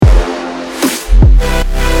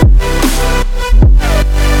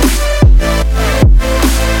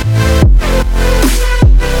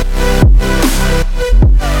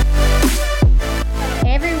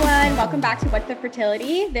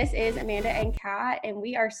Fertility. This is Amanda and Kat, and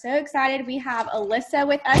we are so excited. We have Alyssa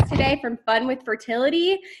with us today from Fun with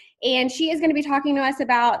Fertility, and she is going to be talking to us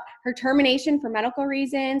about her termination for medical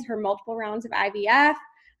reasons, her multiple rounds of IVF,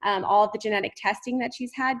 all of the genetic testing that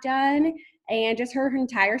she's had done, and just her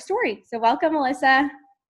entire story. So welcome, Alyssa.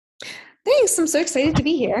 Thanks. I'm so excited to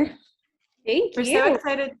be here. Thank you. We're so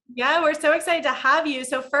excited. Yeah, we're so excited to have you.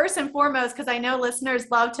 So first and foremost, because I know listeners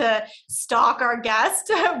love to stalk our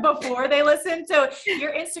guest before they listen. So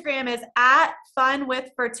your Instagram is at Fun with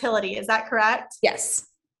Fertility. Is that correct? Yes.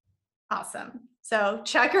 Awesome. So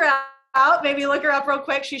check her out. Maybe look her up real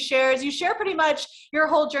quick. You share pretty much your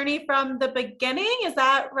whole journey from the beginning. Is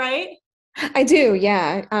that right? I do.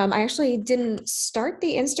 Yeah. I actually didn't start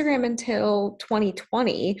the Instagram until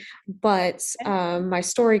 2020, but my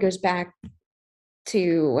story goes back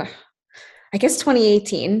to, I guess,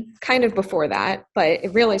 2018, kind of before that, but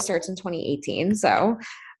it really starts in 2018. So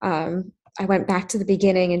I went back to the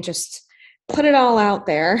beginning and just put it all out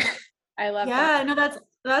there. I love that. Yeah, no,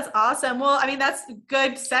 that's awesome. Well, I mean, that's a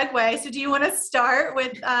good segue. So do you want to start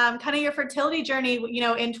with kind of your fertility journey,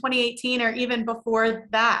 in 2018 or even before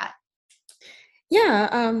that?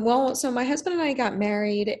 Yeah. Well, so my husband and I got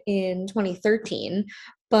married in 2013,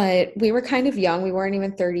 but we were kind of young. We weren't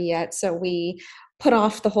even 30 yet. So we put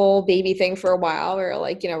off the whole baby thing for a while. We were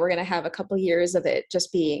like, we're going to have a couple years of it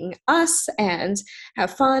just being us and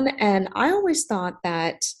have fun. And I always thought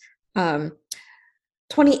that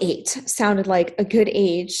 28 sounded like a good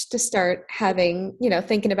age to start having,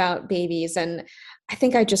 thinking about babies. And I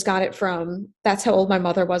think I just got it from, that's how old my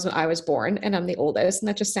mother was when I was born, and I'm the oldest, and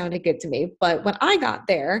that just sounded good to me. But when I got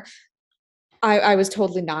there, I was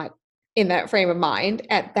totally not in that frame of mind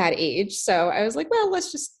at that age. So I was like, well,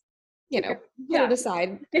 let's just, put it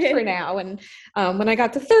aside for now. And when I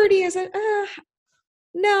got to 30, I said,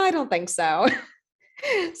 no, I don't think so.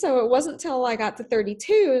 So it wasn't till I got to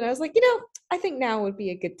 32 and I was like, I think now would be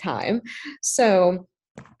a good time. So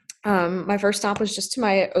my first stop was just to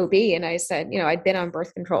my OB, and I said, I'd been on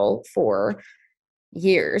birth control for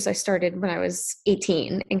years. I started when I was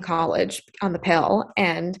 18 in college on the pill.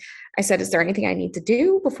 And I said, is there anything I need to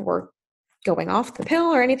do before going off the pill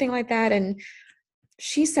or anything like that? And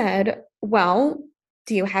she said, well,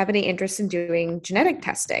 do you have any interest in doing genetic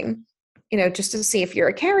testing, just to see if you're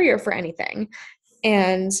a carrier for anything?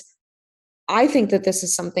 And I think that this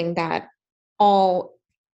is something that all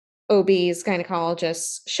OBs,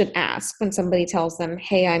 gynecologists should ask when somebody tells them,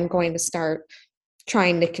 hey, I'm going to start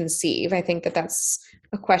trying to conceive. I think that that's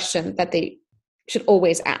a question that they should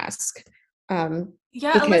always ask.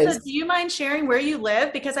 Yeah, Alyssa, do you mind sharing where you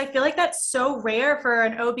live? Because I feel like that's so rare for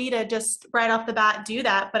an OB to just right off the bat do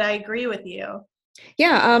that, but I agree with you.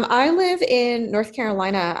 Yeah, I live in North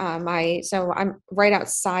Carolina. So I'm right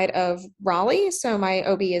outside of Raleigh. So my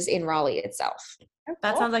OB is in Raleigh itself.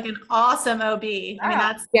 That sounds like an awesome OB. I mean,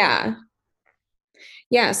 that's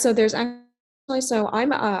yeah. So there's actually, so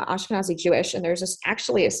I'm Ashkenazi Jewish, and there's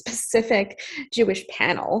actually a specific Jewish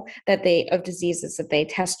panel of diseases that they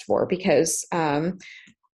test for, because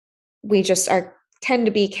we just tend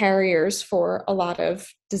to be carriers for a lot of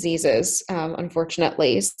diseases,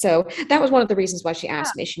 unfortunately. So that was one of the reasons why she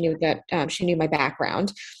asked me. She knew that she knew my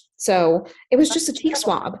background. So it was just a cheek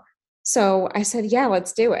swab. So I said, yeah,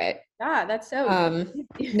 let's do it. Yeah, that's so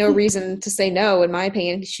no reason to say no, in my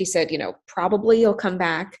opinion. She said, probably you'll come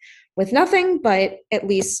back with nothing, but at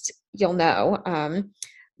least you'll know.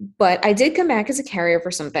 But I did come back as a carrier for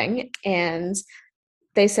something, and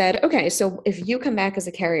they said, okay, so if you come back as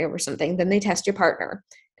a carrier for something, then they test your partner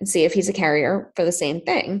and see if he's a carrier for the same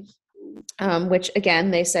thing. Which again,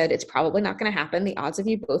 they said it's probably not going to happen. The odds of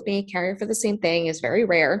you both being a carrier for the same thing is very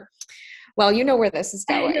rare. Well, you know where this is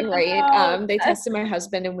going, right? They tested my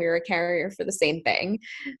husband, and we were a carrier for the same thing.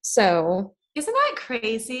 So isn't that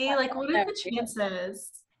crazy? Like, what are the chances?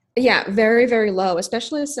 Yeah, very, very low,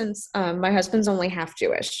 especially since my husband's only half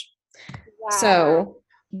Jewish. Wow. So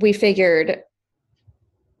we figured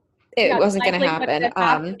it wasn't going to happen.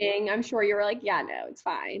 I'm sure you were like, yeah, no, it's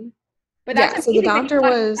fine. But that's so the doctor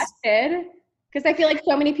was tested, because I feel like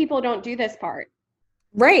so many people don't do this part.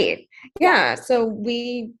 Right. Yeah. So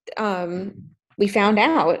we found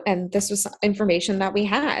out, and this was information that we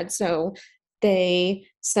had. So they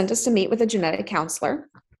sent us to meet with a genetic counselor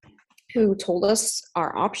who told us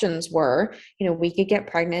our options were, we could get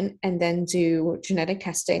pregnant and then do genetic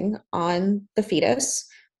testing on the fetus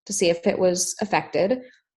to see if it was affected.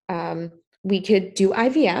 We could do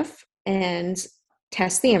IVF and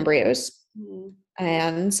test the embryos,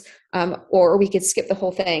 and or we could skip the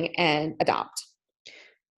whole thing and adopt.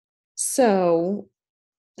 So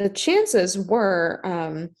the chances were,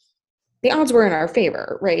 the odds were in our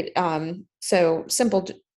favor, right? So simple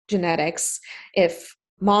genetics, if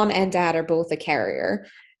mom and dad are both a carrier,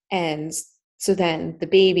 and so then the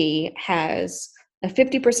baby has a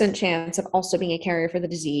 50% chance of also being a carrier for the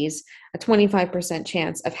disease, a 25%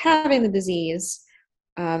 chance of having the disease,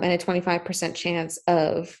 and a 25% chance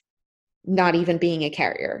of not even being a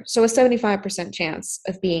carrier. So a 75% chance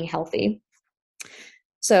of being healthy.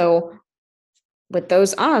 So with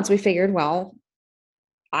those odds, we figured, well,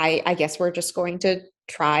 I guess we're just going to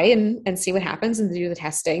try and see what happens and do the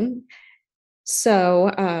testing.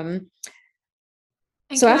 So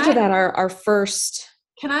And so after that, our first,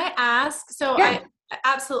 can I ask? So yeah. I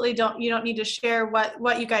absolutely don't. You don't need to share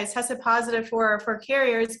what you guys tested positive for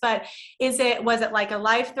carriers. But was it like a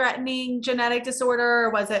life-threatening genetic disorder, or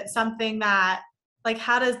was it something that, like,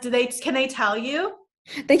 can they tell you?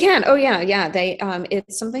 They can. Oh yeah. They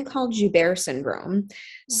it's something called Joubert syndrome.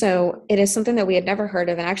 So it is something that we had never heard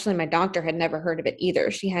of, and actually my doctor had never heard of it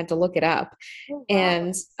either. She had to look it up. Oh, wow.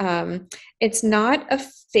 And it's not a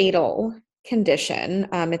fatal condition.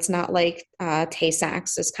 It's not like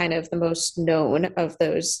Tay-Sachs is kind of the most known of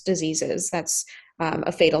those diseases. That's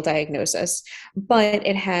a fatal diagnosis, but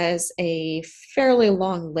it has a fairly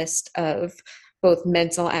long list of both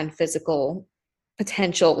mental and physical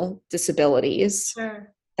potential disabilities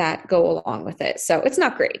Sure. that go along with it. So it's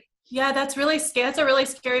not great. Yeah, that's really scary. That's a really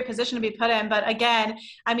scary position to be put in. But again,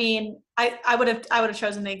 I mean, I would have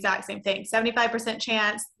chosen the exact same thing. 75%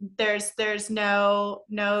 chance. There's no,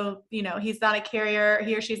 he's not a carrier.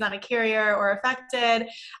 He or she's not a carrier or affected.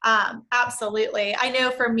 Absolutely. I know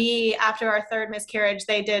for me, after our third miscarriage,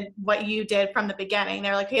 they did what you did from the beginning.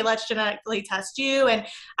 They're like, hey, let's genetically test you. And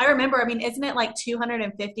I remember, I mean, isn't it like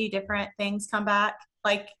 250 different things come back,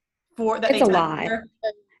 like, for that It's they a test lot. for?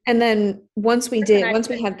 And then once we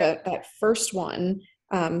had that first one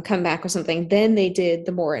come back with something, then they did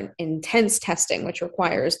the more intense testing, which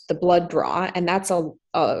requires the blood draw, and that's a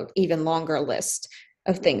even longer list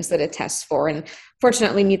of things that it tests for. And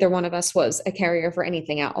fortunately, neither one of us was a carrier for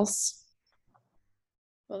anything else.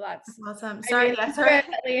 Well, that's Awesome. I mean, Sorry. at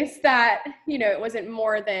least that, it wasn't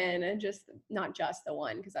more than not just the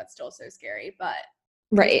one, because that's still so scary, but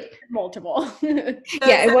Right. multiple.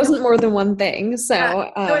 Yeah, it wasn't more than one thing.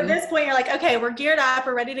 So, so at this point, you're like, okay, we're geared up,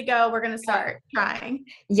 we're ready to go, we're going to start trying.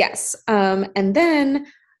 Yes. And then,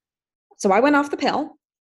 so I went off the pill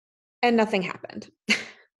and nothing happened.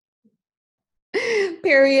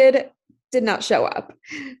 Period did not show up.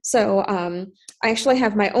 So I actually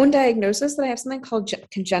have my own diagnosis that I have something called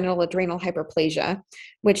congenital adrenal hyperplasia,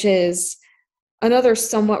 which is another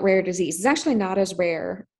somewhat rare disease. It's actually not as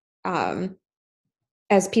rare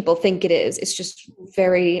as people think it is. It's just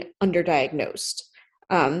very underdiagnosed.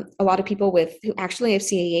 A lot of people who actually have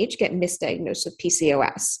CAH get misdiagnosed with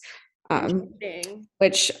PCOS,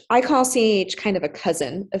 which I call CAH kind of a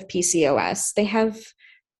cousin of PCOS. They have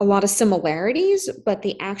a lot of similarities, but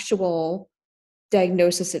the actual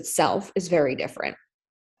diagnosis itself is very different.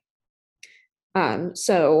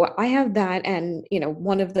 So I have that, and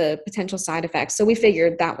one of the potential side effects. So we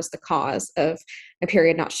figured that was the cause of my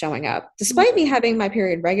period not showing up, despite me having my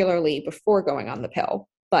period regularly before going on the pill.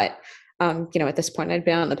 But at this point, I'd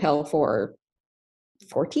been on the pill for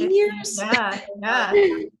 14 years. Yeah.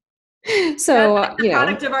 So that's the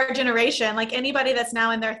product of our generation. Like anybody that's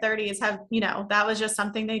now in their 30s that was just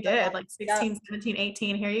something they did. Like 16, 17,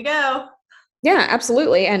 18. Here you go. Yeah,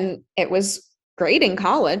 absolutely. And it was great in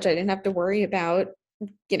college. I didn't have to worry about,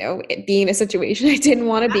 it being a situation I didn't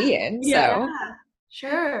want to be in. Yeah, so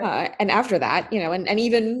sure. And after that, and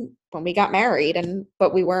even when we got married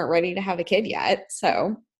but we weren't ready to have a kid yet.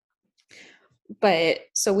 So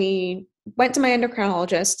we went to my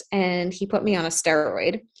endocrinologist and he put me on a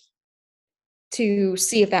steroid to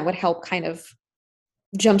see if that would help kind of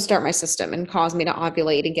jumpstart my system and cause me to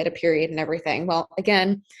ovulate and get a period and everything. Well,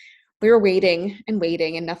 again, we were waiting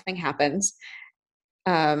and nothing happened.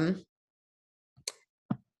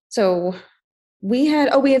 So we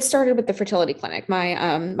had started with the fertility clinic.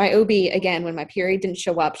 My OB, again, when my period didn't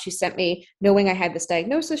show up, she sent me, knowing I had this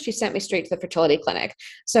diagnosis, she sent me straight to the fertility clinic.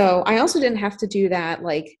 So I also didn't have to do that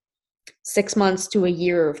like 6 months to a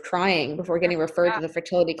year of trying before getting referred to the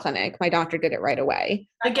fertility clinic. My doctor did it right away.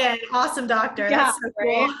 Again, awesome doctor. Yeah, that's so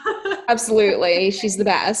cool. Absolutely. She's the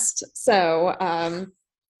best. So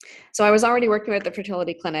I was already working with the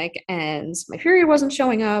fertility clinic and my period wasn't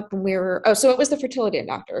showing up, and so it was the fertility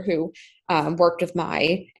doctor who worked with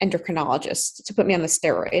my endocrinologist to put me on the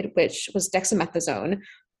steroid, which was dexamethasone,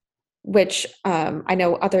 which I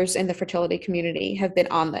know others in the fertility community have been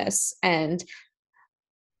on this, and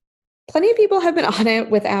plenty of people have been on it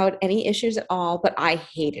without any issues at all, but I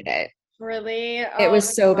hated it. Really? It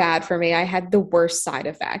was so bad for me. I had the worst side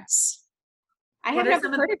effects. I have never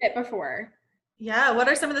heard of it before. Yeah. What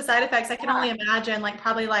are some of the side effects? I can only imagine, like,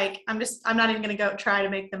 probably like, I'm not even going to go try to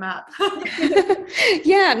make them up.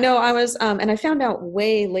 Yeah, no, I was, and I found out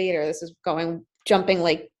way later, this is jumping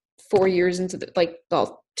like 4 years into the, like,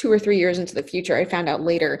 well, 2 or 3 years into the future. I found out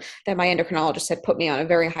later that my endocrinologist had put me on a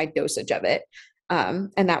very high dosage of it.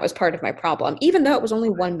 And that was part of my problem, even though it was only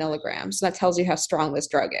 1 milligram. So that tells you how strong this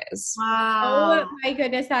drug is. Oh Wow. my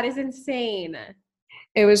goodness, that is insane.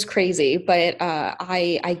 It was crazy, but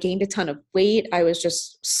I gained a ton of weight. I was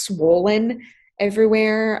just swollen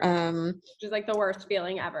everywhere. Which is like the worst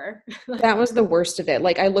feeling ever. That was the worst of it.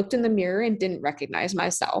 Like, I looked in the mirror and didn't recognize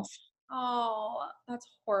myself. Oh, that's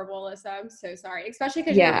horrible, Alyssa. I'm so sorry. Especially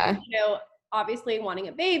because you're, Yeah. obviously wanting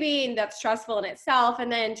a baby, and that's stressful in itself.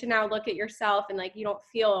 And then to now look at yourself and like you don't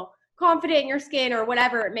feel confident in your skin or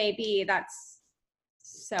whatever it may be, that's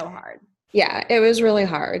so hard. Yeah, it was really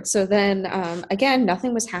hard. So then again,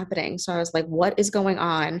 nothing was happening. So I was like, what is going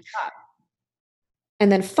on? And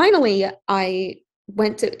then finally, I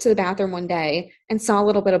went to the bathroom one day and saw a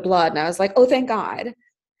little bit of blood. And I was like, oh, thank God.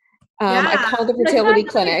 I called the fertility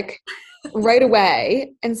clinic right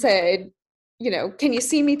away and said, can you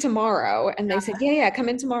see me tomorrow? And they said, yeah, come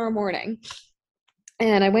in tomorrow morning.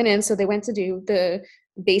 And I went in. So they went to do the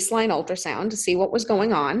baseline ultrasound to see what was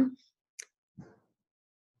going on.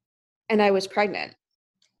 And I was pregnant.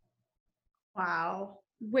 Wow.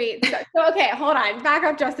 Wait, so okay, hold on. Back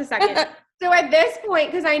up just a second. So at this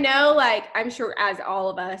point, because I know, like, I'm sure as all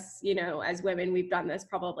of us, as women, we've done this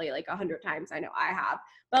probably like 100 times. I know I have.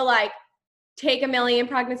 But like, take a million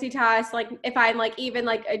pregnancy tests. Like, if I'm like even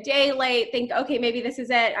like a day late, think, okay, maybe this is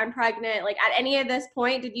it. I'm pregnant. Like, at any of this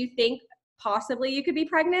point, did you think possibly you could be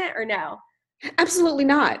pregnant or no? Absolutely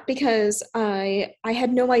not, because I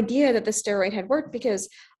had no idea that the steroid had worked because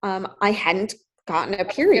I hadn't gotten a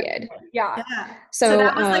period. Yeah. So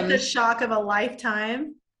that was like the shock of a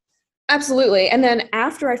lifetime. Absolutely. And then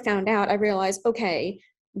after I found out, I realized, okay,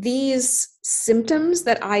 these symptoms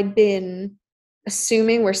that I'd been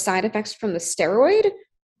assuming were side effects from the steroid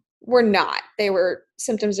were not. They were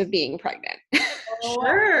symptoms of being pregnant.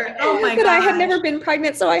 Sure. Oh my god. But I had never been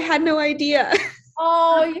pregnant, so I had no idea.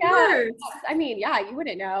 Oh yeah. I mean, yeah, you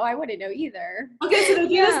wouldn't know. I wouldn't know either. Okay, so they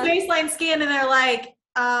do this baseline scan and they're like,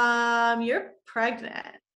 you're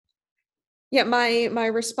pregnant. Yeah, my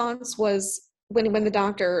response was when the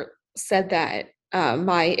doctor said that,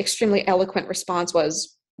 my extremely eloquent response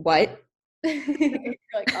was, what? You're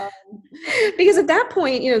like, Because at that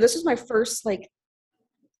point, this was my first, like,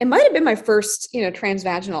 it might have been my first,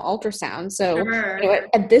 transvaginal ultrasound. So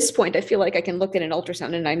at this point, I feel like I can look at an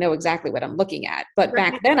ultrasound and I know exactly what I'm looking at. But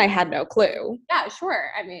back then I had no clue. Yeah, sure.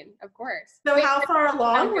 I mean, of course. So how far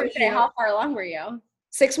along were you? How far along were you?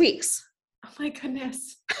 6 weeks. Oh my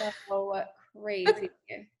goodness. Oh, crazy.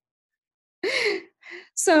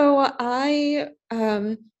 So I,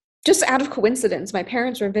 just out of coincidence, my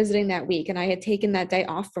parents were visiting that week and I had taken that day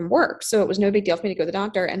off from work. So it was no big deal for me to go to the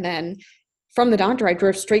doctor. And then from the doctor, I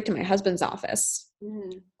drove straight to my husband's office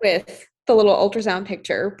with the little ultrasound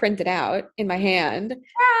picture printed out in my hand.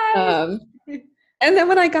 And then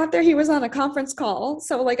when I got there, he was on a conference call.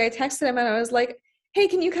 So like I texted him and I was like, hey,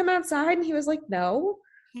 can you come outside? And he was like, no.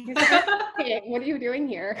 Hey, what are you doing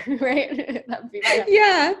here? Right?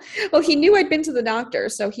 Yeah. Well, he knew I'd been to the doctor.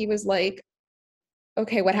 So he was like,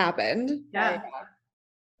 okay, what happened? Yeah.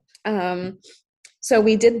 So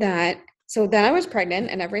we did that. So then I was pregnant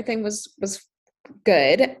and everything was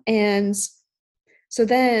good. And so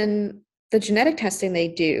then the genetic testing they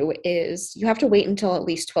do is you have to wait until at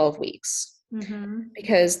least 12 weeks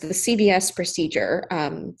because the CVS procedure,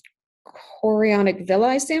 chorionic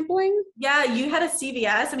villi sampling. Yeah, you had a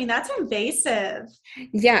CVS. I mean, that's invasive.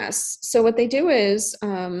 Yes. So what they do is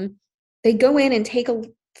they go in and take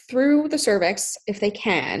through the cervix if they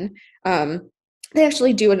can. They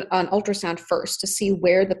actually do an ultrasound first to see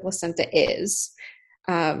where the placenta is,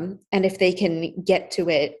 and if they can get to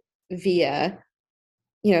it via,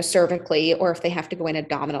 cervically, or if they have to go in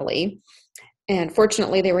abdominally. And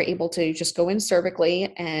fortunately, they were able to just go in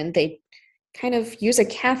cervically, and they kind of use a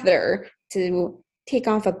catheter to take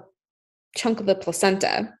off a chunk of the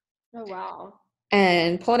placenta. Oh, wow.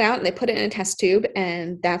 And pull it out, and they put it in a test tube,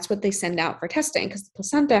 and that's what they send out for testing because the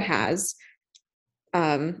placenta has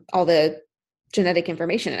all the genetic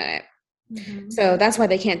information in it. So that's why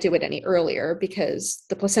they can't do it any earlier, because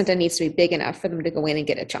the placenta needs to be big enough for them to go in and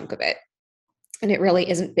get a chunk of it. And it really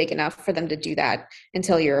isn't big enough for them to do that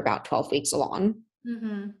until you're about 12 weeks along.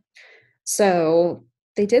 So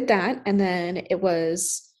they did that, and then it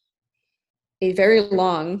was a very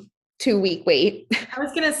long 2-week wait. I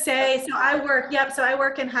was going to say, so I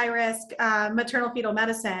work in high risk maternal fetal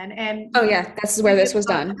medicine, and Oh yeah, that's where we do this it was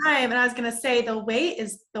all the done. time. And I was going to say the wait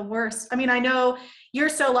is the worst. I mean, I know you're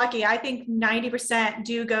so lucky. I think 90%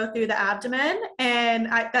 do go through the abdomen, and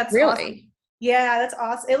that's awesome. Really? Yeah, that's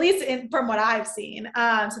awesome. At least from what I've seen.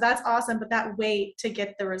 So that's awesome. But that wait to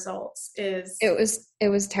get the results is. It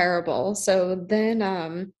was terrible. So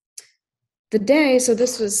then the day, so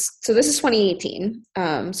this is 2018.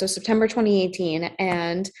 So September 2018.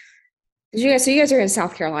 And so you guys are in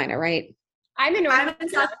South Carolina, right? I'm in North I'm in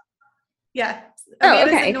South. Yeah. Oh,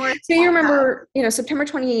 Amanda's okay. in North. So you remember, September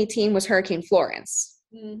 2018 was Hurricane Florence.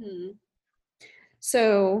 Mm-hmm.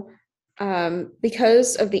 So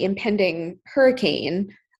because of the impending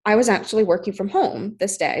hurricane, I was actually working from home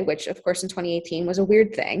this day, which of course in 2018 was a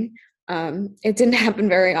weird thing. It didn't happen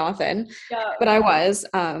very often, Yeah. but I was.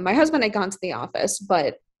 My husband had gone to the office,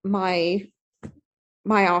 but my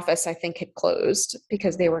office, I think, had closed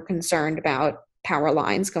because they were concerned about power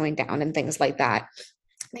lines going down and things like that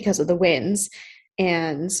because of the winds.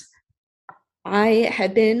 And I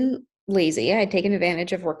had been lazy. I had taken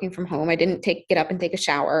advantage of working from home. I didn't get up and take a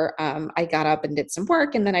shower. I got up and did some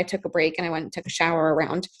work, and then I took a break and I went and took a shower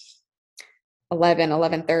around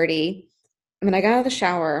 11:30. And when I got out of the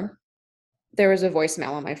shower, there was a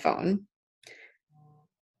voicemail on my phone.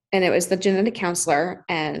 And it was the genetic counselor,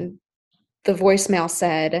 and the voicemail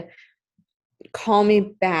said, "Call me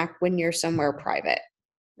back when you're somewhere private."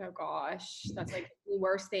 Oh gosh, that's like the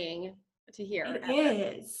worst thing to hear. It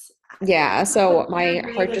is. Yeah, so my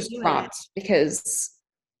Way heart to just do it. dropped because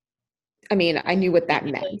I mean, I knew what that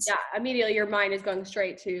meant. Yeah, immediately your mind is going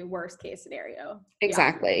straight to worst case scenario.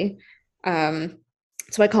 Exactly.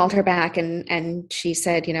 So I called her back, and she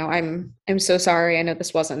said, I'm so sorry. I know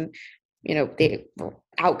this wasn't, the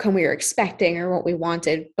outcome we were expecting or what we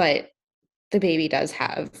wanted, but the baby does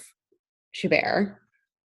have Joubert.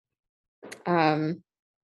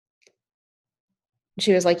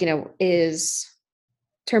 She was like, is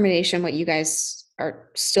termination what you guys are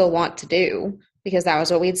still want to do? Because that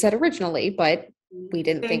was what we had said originally, but we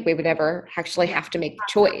didn't think we would ever actually have to make the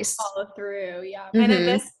choice. Follow through, yeah. And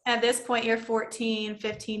Mhm. at this point, you're 14,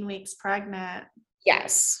 15 weeks pregnant.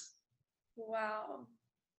 Yes. Wow.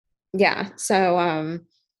 Yeah. So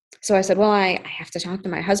I said, well, I have to talk to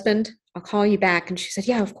my husband. I'll call you back. And she said,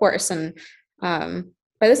 yeah, of course. And by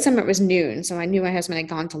this time it was noon, so I knew my husband had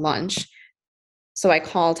gone to lunch. So I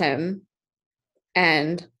called him,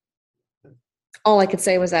 and all I could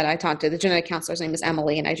say was that I talked to the genetic counselor's name is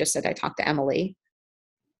Emily, and I just said I talked to Emily.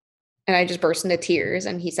 And I just burst into tears,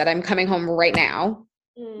 and he said, I'm coming home right now.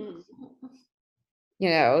 Mm.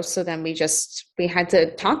 So then we had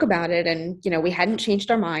to talk about it, and we hadn't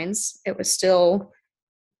changed our minds. It was still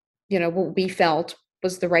what we felt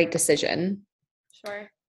was the right decision.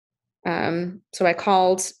 Sure. So I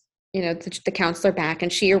called the counselor back,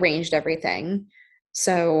 and she arranged everything.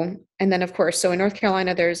 So, and then of course, so in North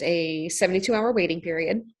Carolina there's a 72-hour waiting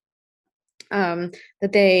period that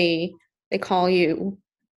they call you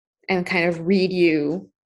and kind of read you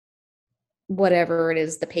whatever it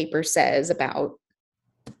is the paper says about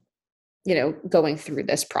going through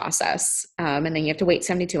this process, and then you have to wait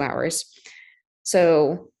 72 hours.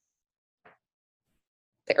 So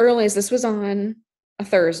the earliest, this was on a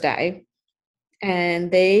Thursday,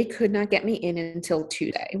 and they could not get me in until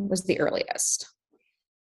Tuesday was the earliest.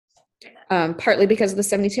 Partly because of the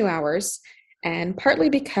 72 hours, and partly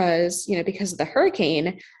because of the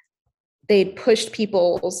hurricane, they'd pushed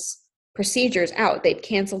people's procedures out. They'd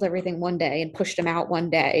canceled everything one day and pushed them out one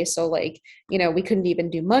day. So we couldn't even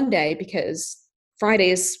do Monday because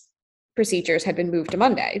Friday's procedures had been moved to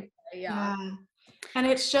Monday. Yeah. And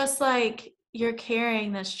it's just like you're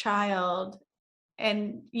carrying this child,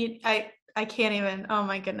 and I can't even, oh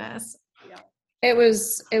my goodness. Yeah. It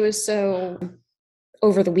was so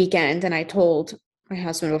over the weekend, and I told my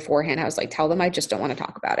husband beforehand, I was like, tell them I just don't want to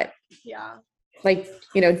talk about it. Yeah.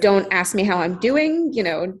 Don't ask me how I'm doing,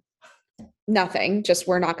 nothing, just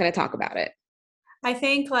we're not going to talk about it. I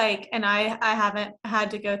think and I haven't had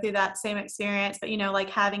to go through that same experience, but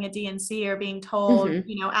having a DNC or being told,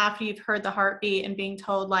 after you've heard the heartbeat and being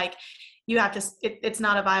told you have to, it's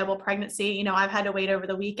not a viable pregnancy. I've had to wait over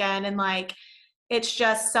the weekend, and it's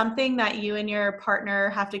just something that you and your partner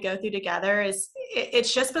have to go through together.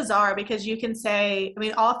 It's just bizarre because you can say,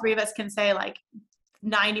 all three of us can say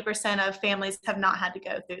 90% of families have not had to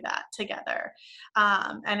go through that together.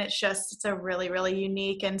 And it's a really, really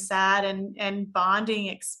unique and sad and bonding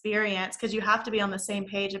experience because you have to be on the same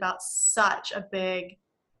page about such a big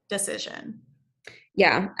decision.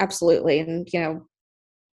 Yeah, absolutely. And,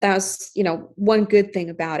 that was, one good thing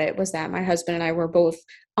about it was that my husband and I were both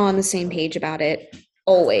on the same page about it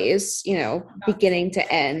always, beginning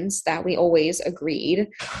to end, that we always agreed,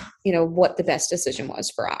 what the best decision was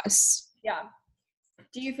for us. Yeah.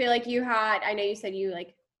 Do you feel like I know you said you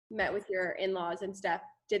like met with your in-laws and stuff.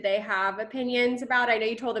 Did they have opinions about it? I know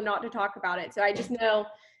you told them not to talk about it. So I just know,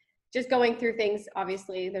 just going through things,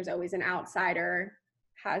 obviously there's always an outsider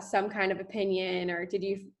has some kind of opinion, or did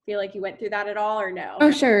you feel like you went through that at all, or no?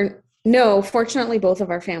 Oh, sure. No, fortunately, both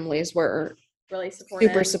of our families were really supportive.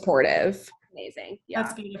 Super supportive. Amazing. Yeah.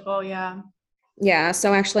 That's beautiful. Yeah. Yeah.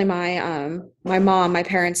 So actually my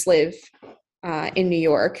parents live in New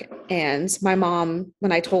York, and my mom,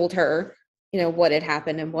 when I told her, what had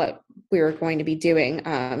happened and what we were going to be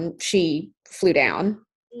doing, she flew down.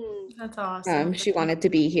 That's awesome. She wanted to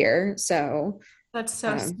be here. So that's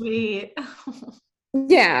so sweet.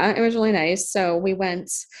 Yeah, it was really nice. So we went,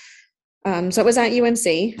 so it was at UNC,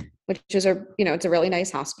 which is it's a really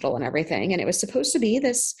nice hospital and everything. And it was supposed to be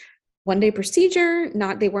this 1-day procedure.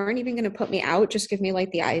 They weren't even going to put me out, just give me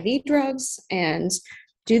like the IV drugs and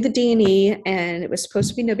do the D&E. And it was supposed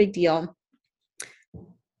to be no big deal.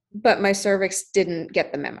 But my cervix didn't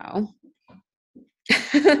get the memo.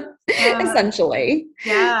 Essentially.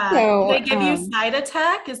 Yeah. So, did they give you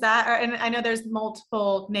Cytotec? Is that, and I know there's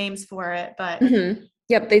multiple names for it, but. Mm-hmm.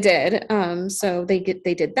 Yep, they did. So they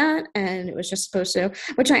did that, and it was just supposed to,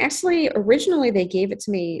 which originally they gave it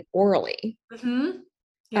to me orally. Mm-hmm.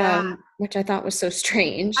 Yeah. Which I thought was so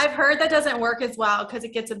strange. I've heard that doesn't work as well because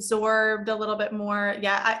it gets absorbed a little bit more.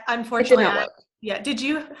 Yeah. Unfortunately. It did not work. Yeah. Did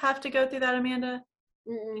you have to go through that, Amanda?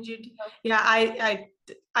 Mm-mm. Did you? Yeah.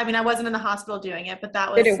 I mean, I wasn't in the hospital doing it, but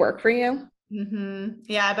that was. Did it work for you? Mm-hmm.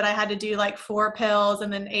 Yeah, but I had to do like 4 pills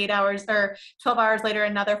and then 8 hours or 12 hours later,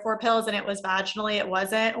 another 4 pills, and it was vaginally. It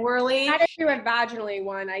wasn't orally. I did do a vaginally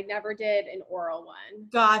one. I never did an oral one.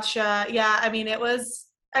 Gotcha. Yeah. I mean, it was,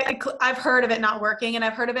 I've heard of it not working, and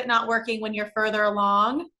I've heard of it not working when you're further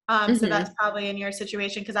along. So that's probably in your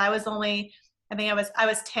situation. Cause I was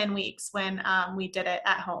 10 weeks when we did it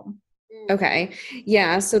at home. Okay.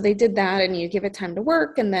 Yeah. So they did that, and you give it time to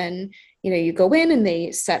work, and then, you go in and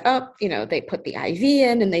they set up, they put the IV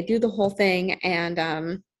in and they do the whole thing.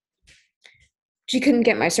 And she couldn't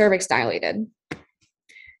get my cervix dilated.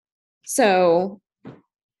 So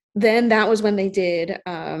then that was when they did,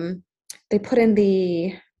 they put in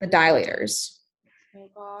the dilators.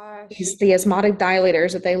 Oh gosh. The osmotic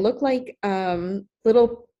dilators that they look like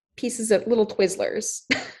little pieces of little Twizzlers.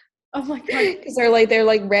 Oh my god. Because they're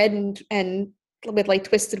like red and with like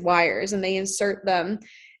twisted wires, and they insert them.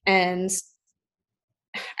 And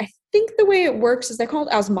I think the way it works is they're called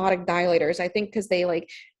osmotic dilators. I think because they like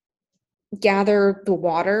gather the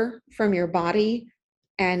water from your body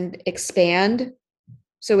and expand.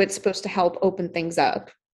 So it's supposed to help open things up.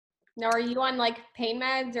 Now, are you on like pain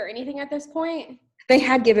meds or anything at this point? They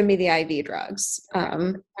had given me the IV drugs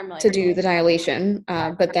to do the dilation,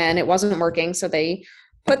 but then it wasn't working. So they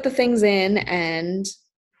put the things in, and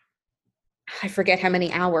I forget how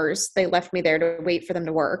many hours they left me there to wait for them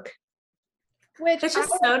to work. Which it's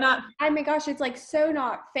just so not. Oh my gosh, it's like so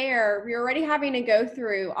not fair. You're already having to go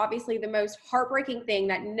through obviously the most heartbreaking thing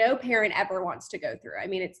that no parent ever wants to go through. I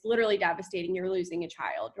mean, it's literally devastating. You're losing a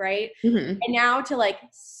child, right? Mm-hmm. And now to like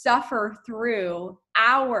suffer through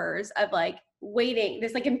hours of like waiting,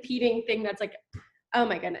 this like impeding thing that's like, oh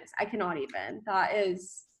my goodness, I cannot even. That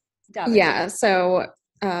is devastating. Yeah. So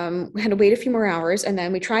we had to wait a few more hours, and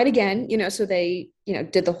then we tried again, so they,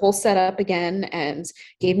 did the whole setup again and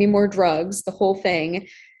gave me more drugs, the whole thing.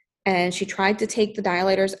 And she tried to take the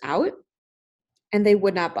dilators out, and they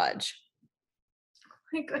would not budge. Oh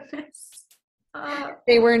my goodness.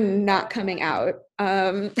 They were not coming out.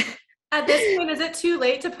 At this point, is it too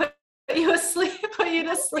late to put you to sleep? Put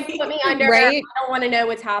me under. Right? I don't want to know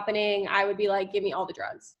what's happening. I would be like, give me all the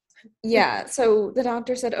drugs. Yeah. So the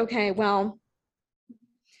doctor said, okay, well,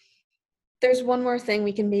 there's one more thing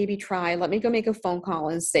we can maybe try. Let me go make a phone call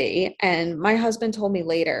and see. And my husband told me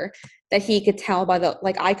later that he could tell by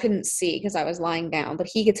I couldn't see because I was lying down, but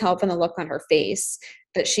he could tell from the look on her face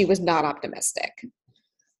that she was not optimistic.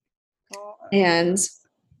 Oh. And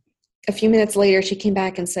a few minutes later, she came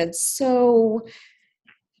back and said, so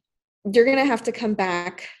you're going to have to come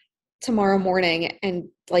back tomorrow morning and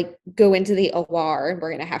like go into the OR, and we're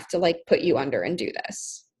going to have to like put you under and do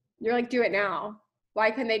this. You're like, do it now. Why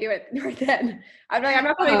couldn't they do it right then? I'm like, I'm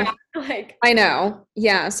not coming back. Like, I know.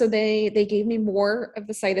 Yeah. So they gave me more of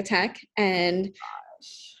the Cytotec and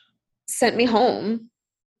sent me home.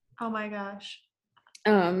 Oh my gosh.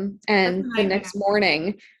 And the next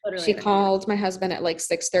morning, she called my husband at like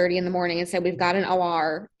 6:30 in the morning and said, we've got an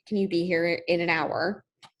OR. Can you be here in an hour?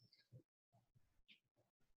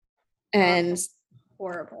 And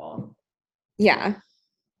horrible. Yeah.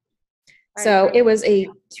 So it was a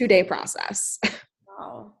 2-day process.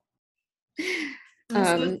 Wow.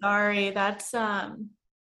 I'm so sorry. That's I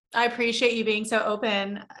appreciate you being so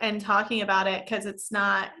open and talking about it, because it's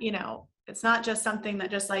not, it's not just something that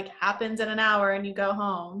just like happens in an hour and you go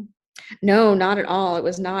home. No, not at all. It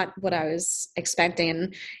was not what I was expecting.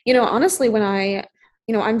 And, honestly,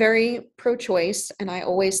 I'm very pro-choice, and I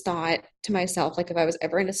always thought to myself, like, if I was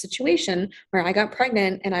ever in a situation where I got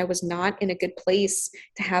pregnant and I was not in a good place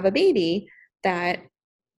to have a baby, that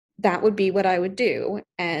would be what I would do.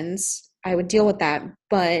 And I would deal with that.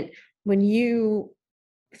 But when you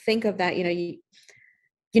think of that, you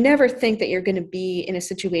never think that you're going to be in a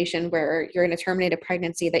situation where you're going to terminate a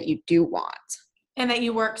pregnancy that you do want. And that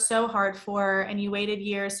you worked so hard for, and you waited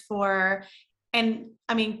years for. And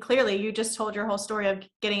I mean, clearly you just told your whole story of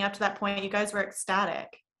getting up to that point. You guys were ecstatic.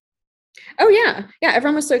 Oh yeah. Yeah.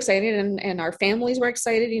 Everyone was so excited, and our families were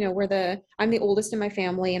excited. I'm the oldest in my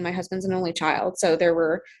family, and my husband's an only child. So there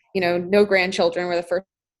were, no grandchildren. We're the first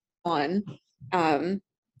one.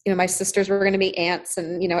 My sisters were going to be aunts,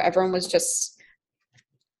 and, everyone was just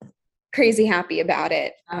crazy happy about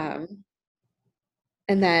it.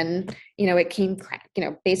 And then, it came,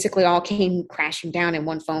 basically all came crashing down in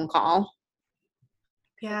one phone call.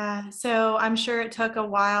 Yeah. So I'm sure it took a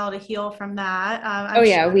while to heal from that.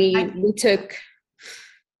 We took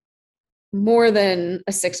more than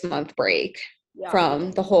a 6-month break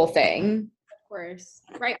from the whole thing. Of course.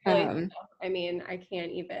 Rightfully. I mean, I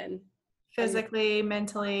can't even. Physically,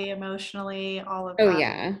 mentally, emotionally, all of that. that. Oh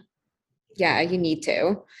yeah. Yeah, you need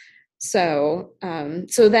to. So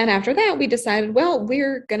then after that, we decided, well,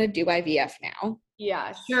 we're going to do IVF now.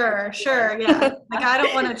 Yeah. Sure. Yeah. Like, I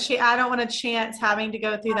don't want to chance having to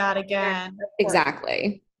go through that again.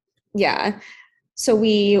 Exactly. Yeah. So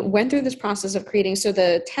we went through this process of creating, so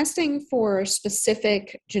the testing for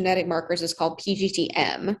specific genetic markers is called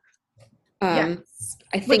PGTM. Yes.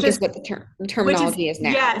 I think is what the terminology is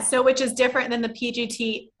now. Yeah, so which is different than the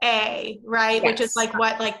PGTA, right? Yes. Which is like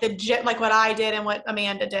what what I did and what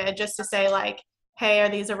Amanda did, just to say like, hey, are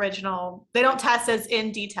these original? They don't test as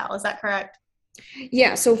in detail. Is that correct?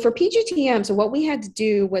 Yeah. So for PGTM, so what we had to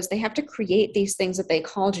do was they have to create these things that they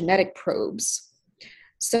call genetic probes.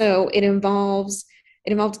 So it involved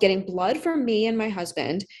getting blood from me and my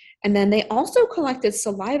husband, and then they also collected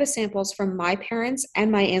saliva samples from my parents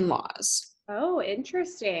and my in-laws. Oh,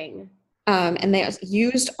 interesting. And they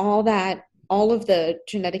used all of the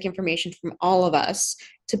genetic information from all of us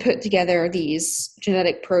to put together these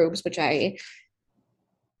genetic probes, which I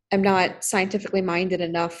am not scientifically minded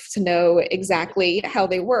enough to know exactly how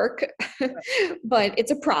they work, but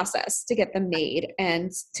it's a process to get them made.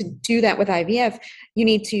 And to do that with IVF, you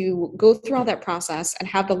need to go through all that process and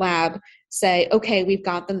have the lab say, okay, we've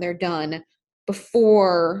got them, they're done,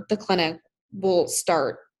 before the clinic will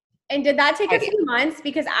start. And did that take a few months?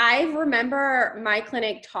 Because I remember my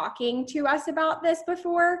clinic talking to us about this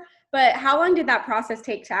before, but how long did that process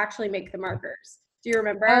take to actually make the markers? Do you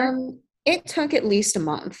remember? It took at least a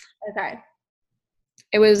month. Okay.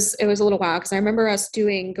 It was a little while, because I remember us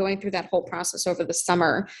going through that whole process over the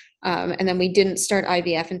summer, and then we didn't start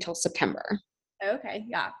IVF until September. Okay,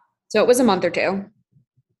 yeah. So it was a month or two.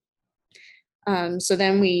 So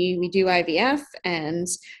then we do IVF, and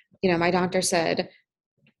my doctor said,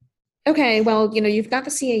 okay, well, you've got the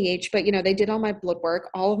CAH, but, they did all my blood work.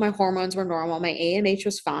 All of my hormones were normal. My AMH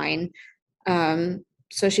was fine.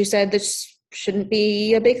 So she said this shouldn't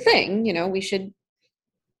be a big thing.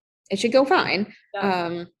 It should go fine.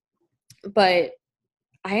 Yeah. But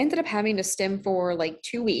I ended up having to stim for like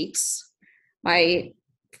 2 weeks. My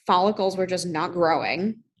follicles were just not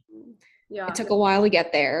growing. Yeah. It took a while to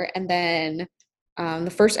get there. And then the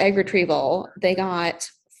first egg retrieval, they got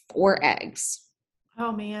 4 eggs.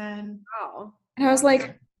 Oh man. Wow. And I was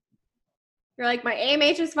like, you're like, my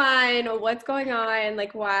AMH is fine. What's going on?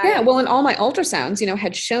 Like, why? Yeah. Well, and all my ultrasounds,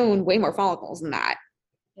 had shown way more follicles than that.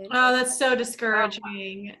 Oh, that's so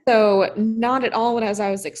discouraging. So not at all as I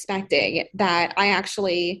was expecting. That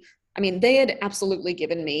they had absolutely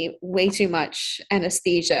given me way too much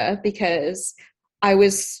anesthesia, because I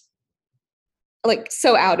was like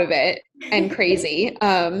so out of it and crazy.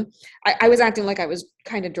 I was acting like I was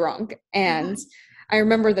kind of drunk, and I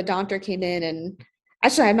remember the doctor came in, and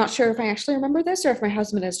actually, I'm not sure if I actually remember this or if my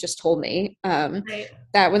husband has just told me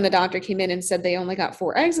that when the doctor came in and said they only got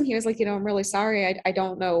 4 eggs, and he was like, I'm really sorry. I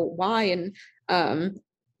don't know why. And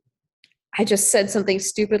I just said something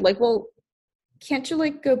stupid like, well, can't you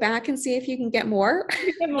like go back and see if you can get more?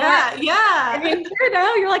 Yeah, yeah. I mean, sure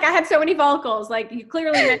though. You're like, I had so many follicles. Like, you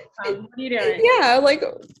clearly missed some. What are you doing? Yeah, like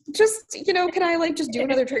just, can I like just do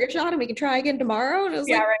another trigger shot and we can try again tomorrow? And I was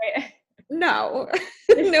Yeah, like, right. no,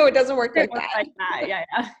 no, it doesn't work like that. Yeah,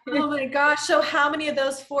 yeah. Oh my gosh. So how many of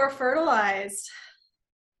those 4 fertilized?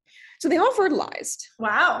 So they all fertilized.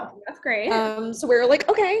 Wow. That's great. So we were like,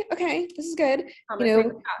 okay, this is good.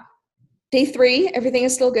 Promising. Day 3, everything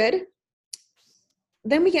is still good.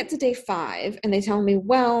 Then we get to day 5 and they tell me,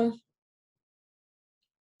 well,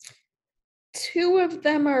 2 of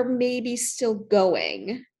them are maybe still going.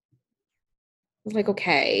 I was like,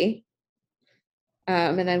 okay.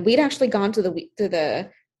 And then we'd actually gone to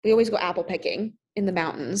we always go apple picking in the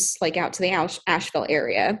mountains, like out to the Asheville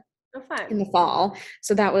area Oh, fun. in the fall.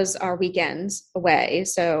 So that was our weekend away.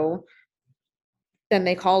 So then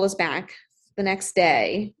they called us back the next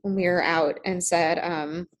day when we were out and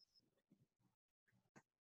said,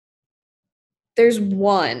 there's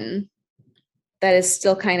one that is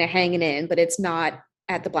still kind of hanging in, but it's not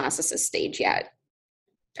at the blastocyst stage yet.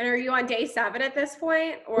 And are you on day 7 at this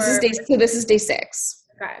point? Or This is day 6.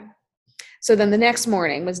 Okay. So then the next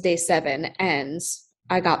morning was day 7, and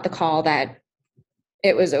I got the call that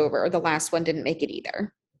it was over. The last one didn't make it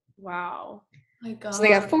either. Wow. My God. So they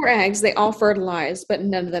got 4 eggs. They all fertilized, but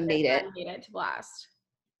none of them made it. Made it to blast.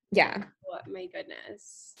 Yeah. What? My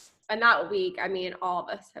goodness. And that week, I mean, all of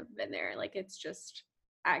us have been there. Like, it's just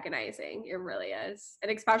agonizing. It really is. And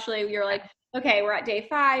especially you're like, okay, we're at day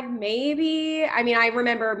 5, maybe. I mean, I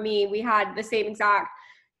remember we had the same exact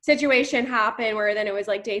situation happen where then it was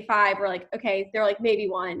like day 5, we're like, okay, they're like maybe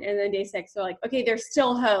 1. And then day 6, they're like, okay, there's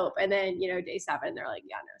still hope. And then, day 7, they're like,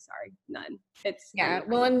 yeah, no, sorry, none.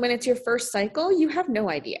 Well, and when it's your first cycle, you have no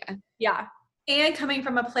idea. Yeah. And coming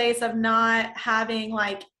from a place of not having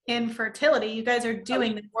like infertility, you guys are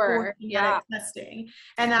doing the genetic testing.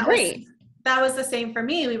 And that was the same for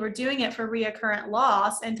me. We were doing it for reoccurrent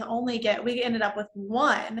loss, and we ended up with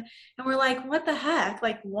 1. And we're like, what the heck?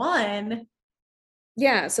 Like 1?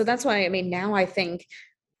 Yeah. So that's why, I mean, now I think,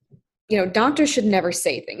 doctors should never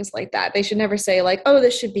say things like that. They should never say like, oh,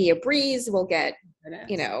 this should be a breeze. We'll get,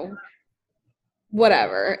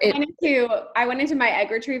 whatever. I went into my egg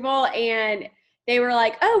retrieval and they were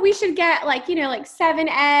like, oh, we should get like, like 7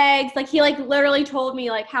 eggs. Like he like literally told me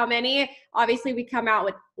like how many. Obviously we come out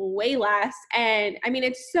with way less. And I mean,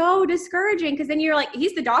 it's so discouraging because then you're like,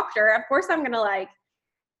 he's the doctor. Of course I'm going to like,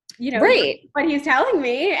 right. what he's telling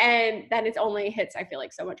me. And then it's only hits, I feel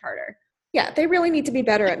like, so much harder. Yeah, they really need to be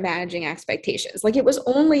better at managing expectations. Like it was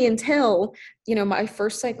only until, my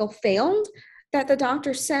first cycle failed that the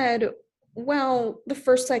doctor said, well, the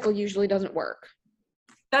first cycle usually doesn't work.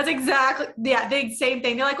 That's exactly, the same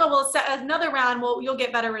thing. They're like, well, we'll set another round. You'll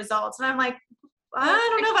get better results. And I'm like, I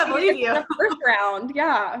don't know if I believe you. The first round,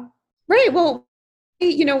 yeah. Right. Well,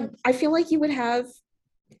 I feel like you would have,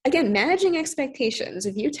 again, managing expectations.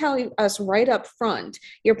 If you tell us right up front,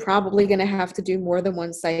 you're probably going to have to do more than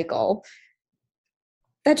 1 cycle.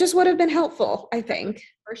 That just would have been helpful, I think.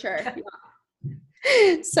 For sure.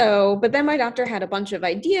 So, but then my doctor had a bunch of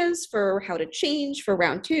ideas for how to change for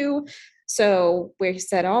round 2. So we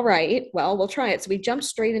said, all right, well, we'll try it. So we jumped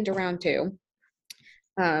straight into round 2,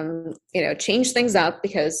 change things up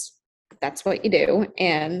because that's what you do.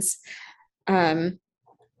 And,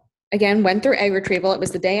 again, went through egg retrieval. It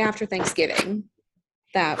was the day after Thanksgiving.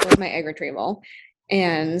 That was my egg retrieval.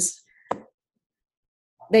 And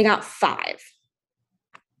they got 5.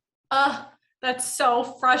 That's so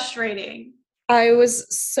frustrating. I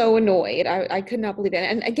was so annoyed. I could not believe it.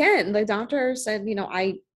 And again, the doctor said,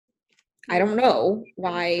 I don't know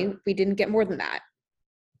why we didn't get more than that.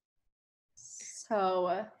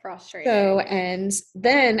 So frustrating. So, and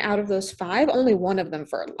then out of those 5, only 1 of them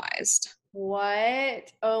fertilized.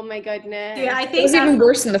 What? Oh my goodness. Yeah, I think it was even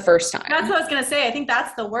worse than the first time. That's what I was going to say. I think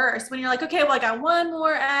that's the worst when you're like, okay, well, I got 1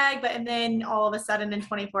 more egg, and then all of a sudden in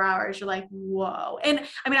 24 hours, you're like, whoa. And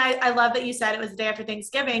I mean, I love that you said it was the day after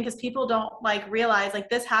Thanksgiving because people don't like realize like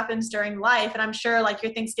this happens during life. And I'm sure like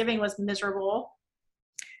your Thanksgiving was miserable.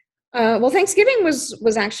 Well, Thanksgiving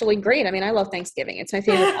was actually great. I mean, I love Thanksgiving. It's my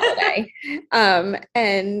favorite holiday.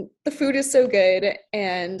 And the food is so good.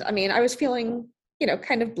 And I mean, I was feeling,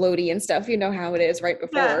 kind of bloaty and stuff, how it is right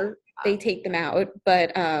before they take them out.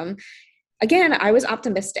 But again, I was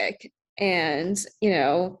optimistic and,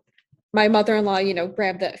 my mother-in-law,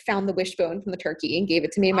 found the wishbone from the turkey and gave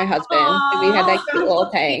it to me and my husband. And we had that cute little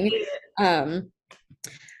thing.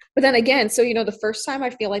 But then again, so, the first time I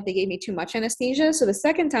feel like they gave me too much anesthesia. So the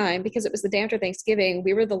second time, because it was the day after Thanksgiving,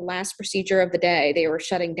 we were the last procedure of the day. They were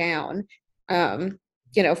shutting down.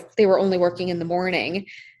 They were only working in the morning.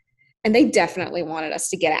 And they definitely wanted us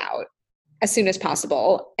to get out as soon as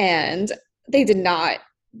possible. And they did not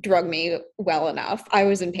drug me well enough. I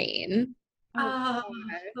was in pain. Oh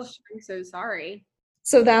gosh, I'm so sorry.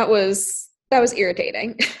 So that was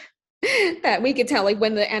irritating. That we could tell, like,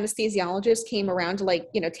 when the anesthesiologist came around to, like,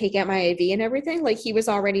 take out my IV and everything, like, he was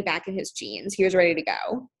already back in his jeans. He was ready to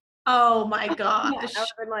go. Oh my gosh. Yeah, I would have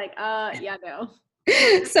been like, yeah, no.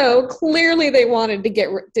 So clearly they wanted to get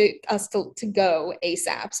us to go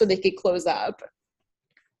ASAP so they could close up.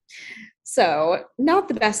 So not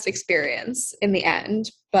the best experience in the end,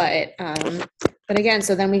 but again,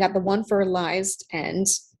 so then we got the one fertilized and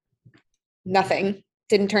nothing.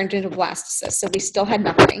 Didn't turn into blastocyst, so we still had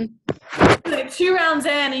nothing. Like 2 rounds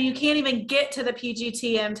in and you can't even get to the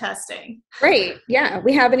PGTM testing. Right. Yeah.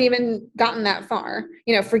 We haven't even gotten that far.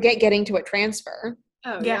 Forget getting to a transfer.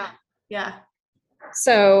 Oh Yeah. Yeah.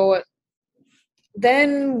 So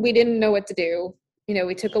then we didn't know what to do.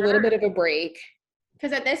 We took a little bit of a break.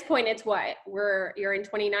 Because at this point, it's what? You're in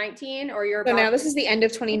 2019 or you're So now this is the end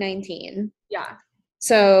of 2019. Yeah.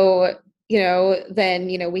 So,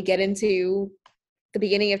 then, we get into the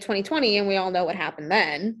beginning of 2020 and we all know what happened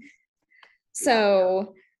then.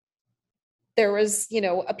 So there was,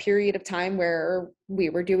 a period of time where we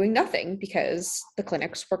were doing nothing because the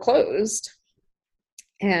clinics were closed.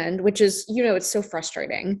 And which is, it's so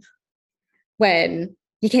frustrating when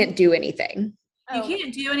you can't do anything. You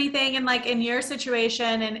can't do anything. And like in your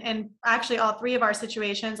situation and actually all 3 of our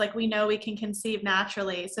situations, like we know we can conceive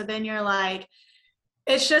naturally. So then you're like,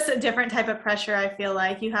 it's just a different type of pressure. I feel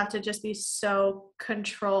like you have to just be so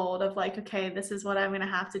controlled of like, okay, this is what I'm going to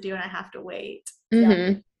have to do and I have to wait.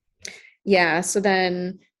 Mm-hmm. Yeah. So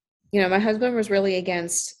then, my husband was really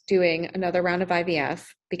against doing another round of IVF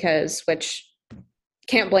which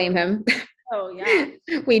can't blame him. Oh yeah.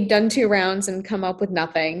 We'd done 2 rounds and come up with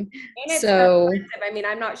nothing. And it's expensive. I mean,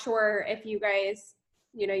 I'm not sure if you guys,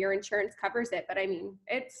 your insurance covers it, but I mean,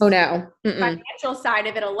 it's oh no, financial side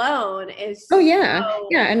of it alone is. Oh yeah,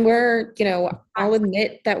 yeah, and we're, I'll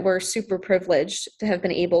admit that we're super privileged to have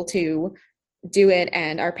been able to do it,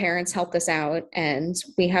 and our parents helped us out, and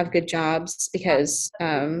we have good jobs because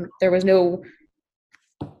there was no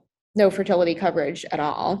fertility coverage at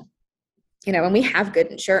all. And we have good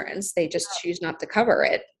insurance. They just choose not to cover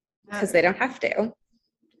it because they don't have to.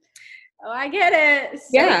 Oh, I get it. So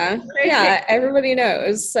yeah, everybody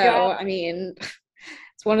knows. So, I mean,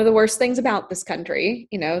 it's one of the worst things about this country,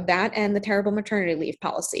 that and the terrible maternity leave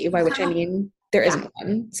policy, by which I mean there isn't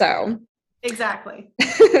one. So exactly.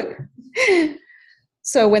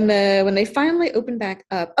 So when they finally opened back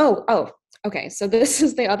up, okay. So this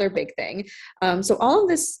is the other big thing. So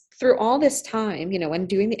through all this time, when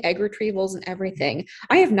doing the egg retrievals and everything,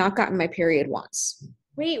 I have not gotten my period once.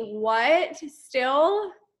 Wait, what?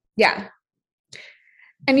 Still? Yeah.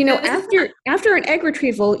 And after an egg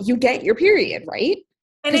retrieval, you get your period, right?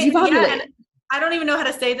 Because you've ovulated. And I don't even know how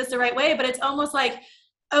to say this the right way, but it's almost like,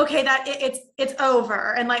 okay, that it's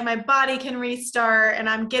over, and like my body can restart, and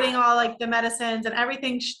I'm getting all like the medicines and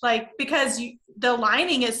everything, like because the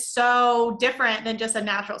lining is so different than just a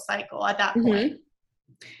natural cycle at that point.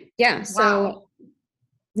 Yeah. So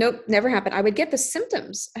nope, never happened. I would get the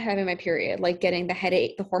symptoms of having my period, like getting the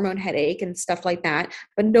headache, the hormone headache and stuff like that,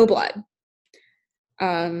 but no blood.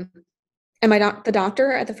 And the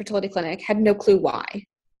doctor at the fertility clinic had no clue why.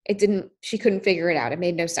 She couldn't figure it out. It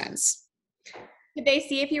made no sense. Could they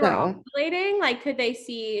see if you were ovulating? Like, could they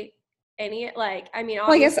see any, like, I mean,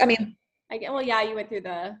 well, I guess, you went through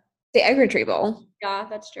the egg retrieval. Yeah,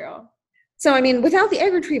 that's true. So, I mean, without the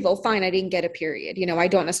egg retrieval, fine, I didn't get a period. I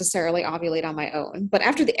don't necessarily ovulate on my own. But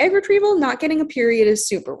after the egg retrieval, not getting a period is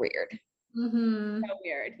super weird. Mm-hmm. So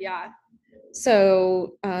weird, yeah.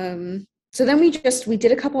 So, so then we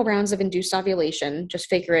did a couple rounds of induced ovulation, just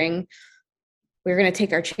figuring we were going to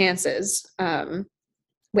take our chances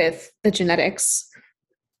with the genetics.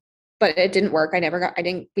 But it didn't work.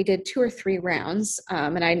 We did 2 or 3 rounds,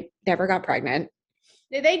 and I never got pregnant.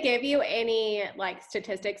 Did they give you any like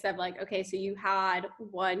statistics of like, okay, so you had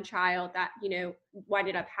one child that,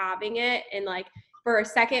 ended up having it, and like for a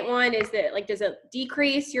second one, does it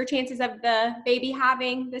decrease your chances of the baby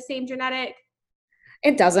having the same genetic?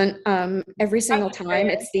 It doesn't. Every single time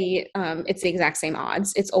it's the exact same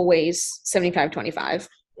odds. It's always 75-25.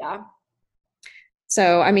 Yeah.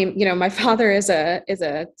 So, I mean, my father is a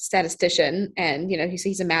statistician, and,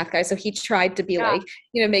 he's a math guy. So he tried to be like,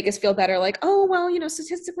 make us feel better. Like, oh, well,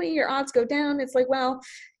 statistically your odds go down. It's like, well,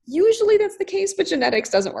 usually that's the case, but genetics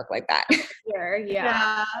doesn't work like that. Sure,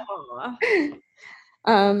 yeah.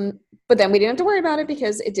 But then we didn't have to worry about it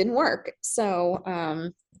because it didn't work. So,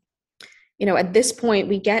 at this point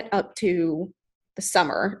we get up to the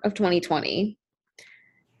summer of 2020.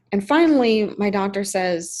 And finally, my doctor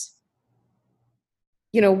says,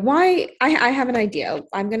 why, I have an idea.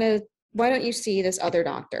 Why don't you see this other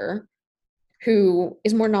doctor who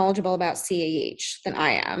is more knowledgeable about CAH than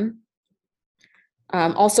I am,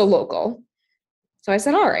 also local. So I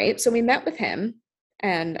said, all right. So we met with him,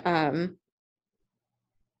 and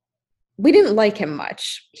we didn't like him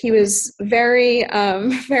much. He was very,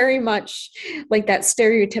 very much like that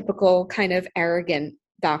stereotypical kind of arrogant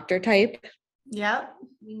doctor type. Yep.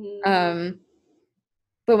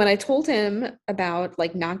 But when I told him about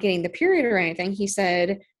like not getting the period or anything, he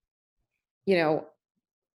said, the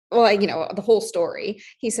whole story.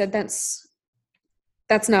 He said, that's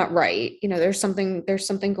not right. There's something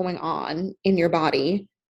going on in your body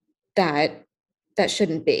that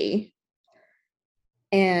shouldn't be.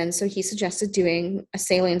 And so he suggested doing a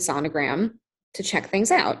saline sonogram to check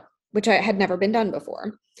things out, which I had never been done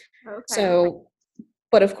before. Okay. So,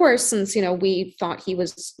 but of course, since, we thought he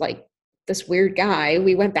was like this weird guy,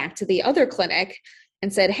 we went back to the other clinic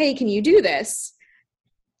and said, hey, can you do this?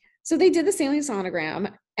 So they did the saline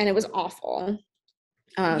sonogram, and it was awful.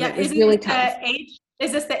 It was really tough.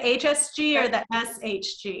 Is this the HSG or the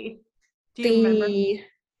SHG? Do you remember?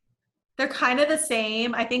 They're kind of the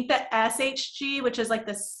same. I think the SHG, which is like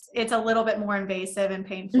this, it's a little bit more invasive and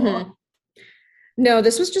painful. Mm-hmm. No,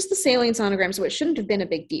 this was just the saline sonogram, so it shouldn't have been a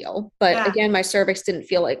big deal. But again, my cervix didn't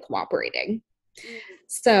feel like cooperating.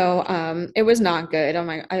 So it was not good.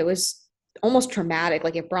 It was almost traumatic.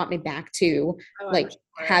 Like it brought me back to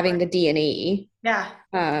having the D&E. Yeah.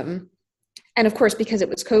 And of course, because it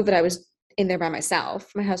was COVID, I was in there by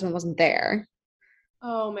myself. My husband wasn't there.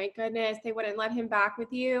 Oh my goodness. They wouldn't let him back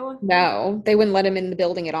with you? No, they wouldn't let him in the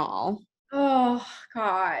building at all. Oh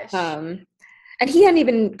gosh. And he hadn't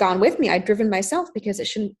even gone with me. I'd driven myself because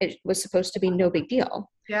it was supposed to be no big deal.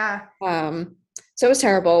 Yeah. So it was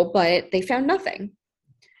terrible, but they found nothing.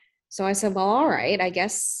 So I said, well, all right, I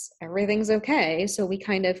guess everything's okay. So we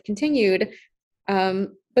kind of continued.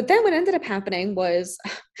 But then what ended up happening was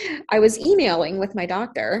I was emailing with my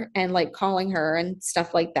doctor and like calling her and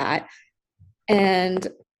stuff like that. And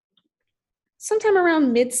sometime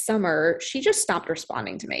around midsummer, she just stopped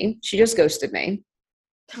responding to me. She just ghosted me.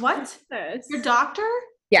 What? Your doctor?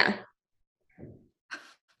 Yeah.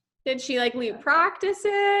 Did she like leave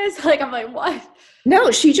practices? Like, I'm like, what?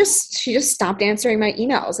 No, she just stopped answering my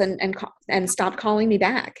emails and stopped calling me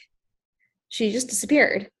back. She just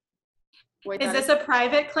disappeared. Is this a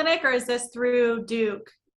private clinic or is this through Duke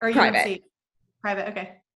or private? UNC? Private.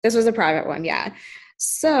 Okay. This was a private one. Yeah.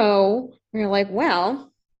 So we're like,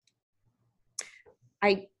 well,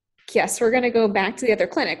 I guess we're going to go back to the other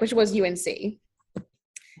clinic, which was UNC.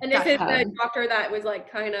 And this is the doctor that was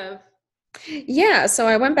like kind of. Yeah. So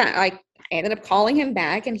I went back. I ended up calling him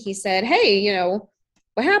back and he said, hey,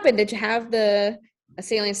 what happened? Did you have a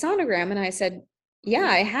saline sonogram? And I said, yeah,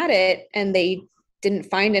 I had it. And they didn't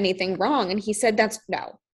find anything wrong. And he said,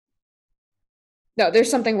 no, there's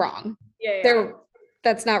something wrong. Yeah.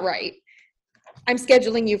 That's not right. I'm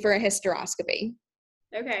scheduling you for a hysteroscopy.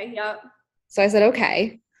 Okay. Yep. So I said,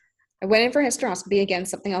 okay. I went in for hysteroscopy, again,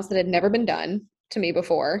 something else that had never been done to me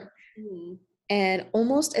before. Mm-hmm. And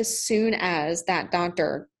almost as soon as that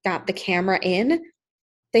doctor got the camera in,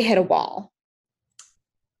 they hit a wall.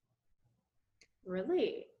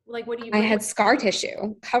 Really? Like, what do you? I had scar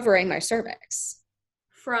tissue covering my cervix.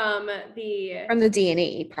 From the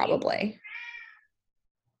D&E, probably.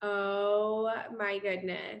 Oh my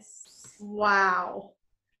goodness. Wow.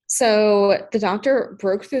 So the doctor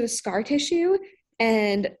broke through the scar tissue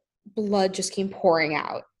and blood just came pouring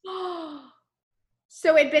out.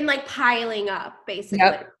 So it'd been like piling up, basically.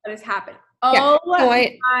 Yep. What has happened? Yeah. Oh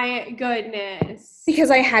my goodness. Because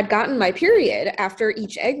I had gotten my period after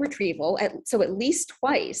each egg retrieval, so at least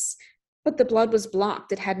twice, but the blood was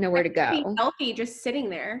blocked. It had nowhere to go. Healthy, just sitting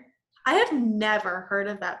there. I have never heard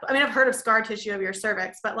of that. I mean, I've heard of scar tissue of your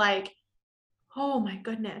cervix, but like, oh my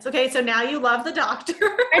goodness. Okay, so now you love the doctor.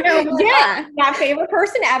 I know. Yeah. My favorite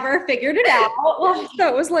person ever figured it out. So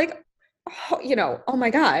it was like, oh my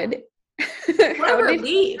God. What a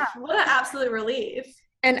relief. What an absolute relief.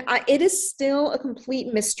 And it is still a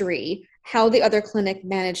complete mystery how the other clinic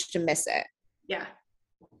managed to miss it. Yeah.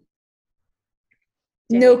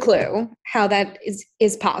 No clue how that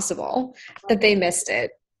is possible that they missed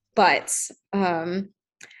it. But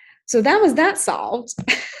so that was that solved.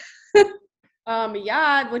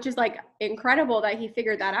 Yeah, which is like incredible that he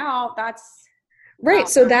figured that out. That's right. Wow.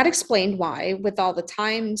 So that explained why, with all the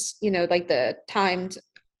times, like the timed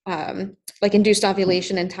like induced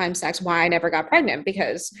ovulation and time sex, why I never got pregnant,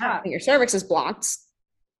 because when your cervix is blocked,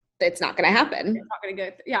 it's not going to happen. It's not going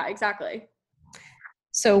to go. Yeah, exactly.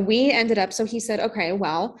 So we ended up, so he said, okay,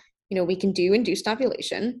 well, we can do induced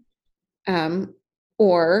ovulation,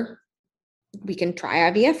 or we can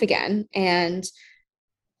try IVF again. And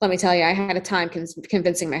let me tell you, I had a time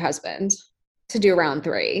convincing my husband to do round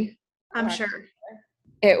 3. I'm sure.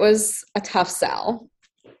 It was a tough sell.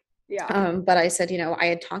 Yeah. But I said, I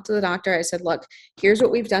had talked to the doctor. I said, look, here's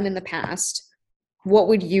what we've done in the past. What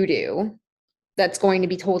would you do that's going to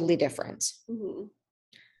be totally different? Mm-hmm.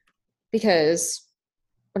 Because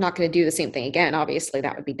we're not going to do the same thing again. Obviously,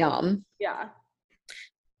 that would be dumb. Yeah.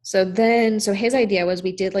 So his idea was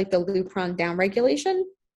we did like the Lupron down regulation.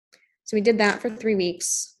 So we did that for 3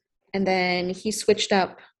 weeks. And then he switched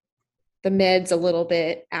up the meds a little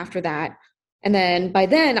bit after that. And then by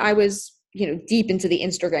then I was, deep into the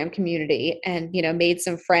Instagram community and, made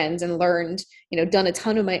some friends and learned, done a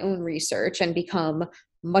ton of my own research and become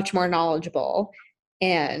much more knowledgeable.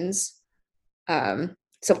 And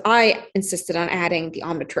so I insisted on adding the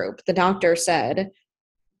Omnitrope. The doctor said,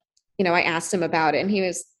 I asked him about it and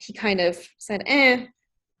he kind of said, he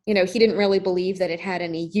didn't really believe that it had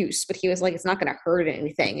any use, but he was like, it's not going to hurt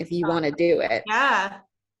anything if you want to do it. Yeah.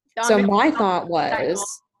 So my thought was,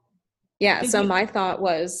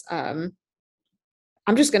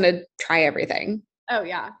 I'm just going to try everything. Oh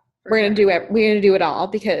yeah. We're going to do it. We're going to do it all,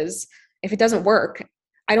 because if it doesn't work,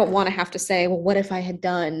 I don't want to have to say, well, what if I had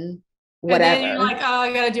done whatever? And then you're like, oh,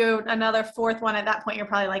 I got to do another 4th one. At that point, you're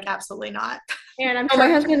probably like, absolutely not. And I'm sure my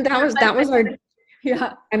husband, that was our,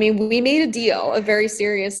 yeah. I mean, we made a deal, a very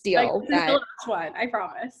serious deal. Like, that the last one, I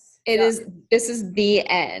promise. This is the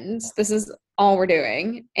end. This is all we're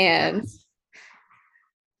doing. And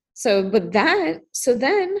so then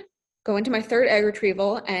go into my 3rd egg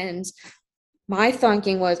retrieval, and my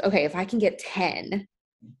thinking was, okay, if I can get 10,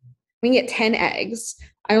 we can get 10 eggs,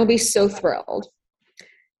 I will be so thrilled.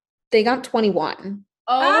 They got 21.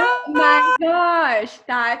 Oh my gosh,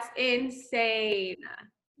 that's insane.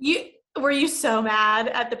 Were you so mad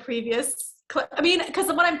at the previous? I mean, because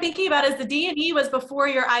what I'm thinking about is the D&E was before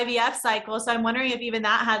your IVF cycle, so I'm wondering if even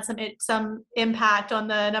that had some impact on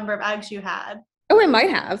the number of eggs you had. Oh, it might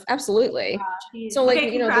have, absolutely. So, like,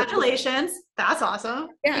 okay, congratulations, that's awesome.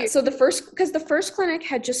 Yeah. So the first clinic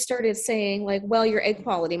had just started saying, like, well, your egg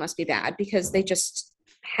quality must be bad, because they just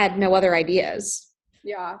had no other ideas.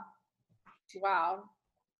 Yeah. Wow.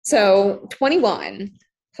 So 21.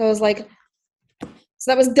 So I was like,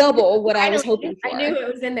 so that was double what I was hoping for. I knew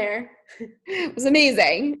it was in there. It was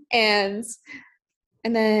amazing. And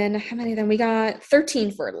then how many? Then we got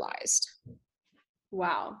 13 fertilized.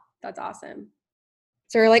 Wow. That's awesome.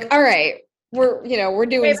 So we're like, all right, we're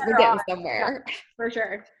getting somewhere. Yeah, for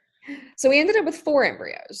sure. So we ended up with 4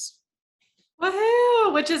 embryos.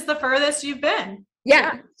 Woohoo! Which is the furthest you've been.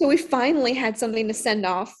 Yeah. So we finally had something to send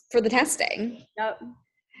off for the testing. Yep.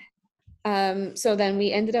 So then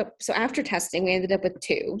after testing, we ended up with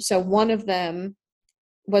 2. So one of them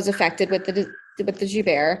was affected with the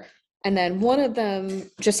Joubert, and then one of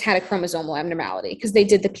them just had a chromosomal abnormality, because they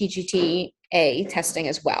did the PGT-A testing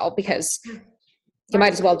as well, because you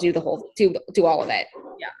might as well do do all of it.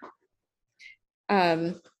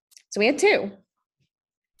 Yeah. So we had 2.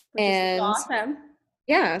 Which is awesome.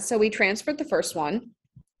 Yeah, so we transferred the first one.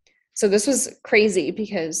 So this was crazy,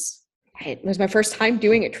 because it was my first time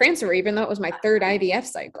doing a transfer, even though it was my 3rd IVF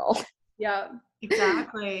cycle. Yeah,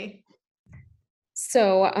 exactly.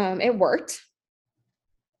 So it worked.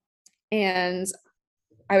 And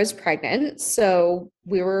I was pregnant. So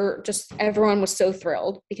everyone was so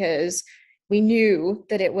thrilled, because we knew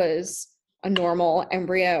that it was a normal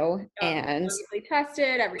embryo, and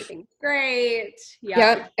tested, everything's great. Yeah.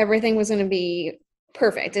 Yep, everything was going to be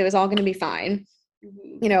perfect. It was all going to be fine.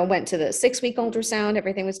 Mm-hmm. Went to the 6-week ultrasound,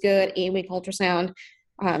 everything was good. 8-week ultrasound.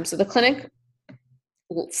 So the clinic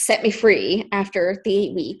set me free after the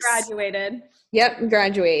 8 weeks. Graduated. Yep,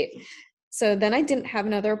 graduate. So then I didn't have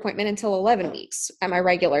another appointment until 11 weeks at my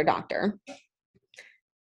regular doctor.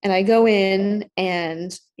 And I go in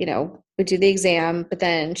and, we do the exam, but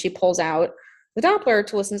then she pulls out the Doppler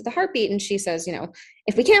to listen to the heartbeat. And she says,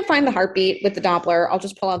 if we can't find the heartbeat with the Doppler, I'll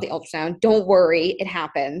just pull out the ultrasound. Don't worry, it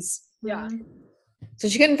happens. Yeah. So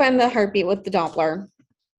she couldn't find the heartbeat with the Doppler,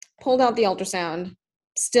 pulled out the ultrasound,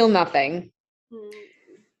 still nothing.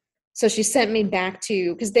 So she sent me back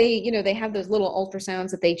to, because they have those little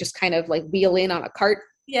ultrasounds that they just kind of like wheel in on a cart.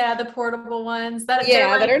 Yeah, the portable ones. That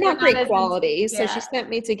are not great quality. So she sent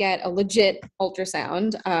me to get a legit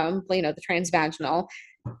ultrasound, the transvaginal.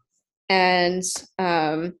 And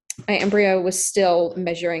my embryo was still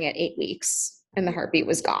measuring at 8 weeks, and the heartbeat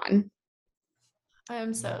was gone.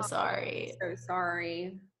 I'm so sorry. So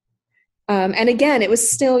sorry. And again, it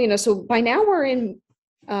was still, so by now we're in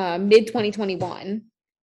mid 2021.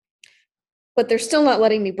 but they're still not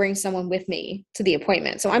letting me bring someone with me to the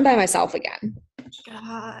appointment. So I'm by myself again.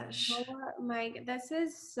 Gosh. Oh my, this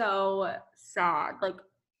is so sad. Like,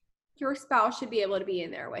 your spouse should be able to be in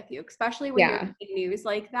there with you, especially when you're getting news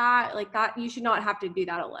like that. Like that, you should not have to do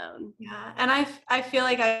that alone. Yeah. And I feel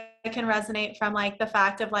like I can resonate from like the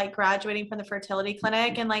fact of like graduating from the fertility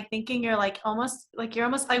clinic and like thinking you're like almost like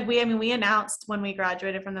we announced when we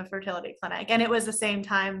graduated from the fertility clinic, and it was the same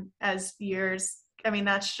time as yours. I mean,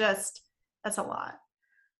 that's a lot.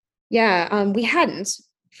 Yeah. We hadn't,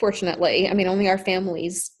 fortunately. I mean, only our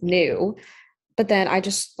families knew. But then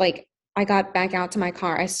I got back out to my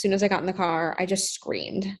car. As soon as I got in the car, I just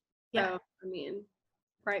screamed. Yeah. I mean,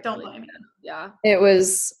 right. Don't blame me. Yeah. It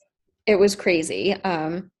was crazy.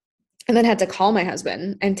 And then had to call my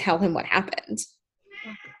husband and tell him what happened.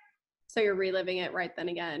 So you're reliving it right then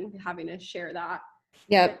again, having to share that.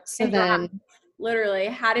 Yep. So then literally,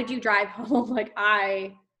 how did you drive home? Like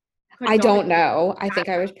I don't know. I think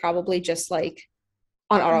I was probably just like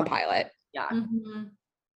on autopilot. Yeah. Mm-hmm.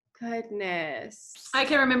 Goodness. I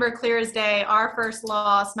can remember clear as day, our first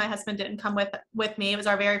loss, my husband didn't come with me. It was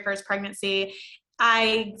our very first pregnancy.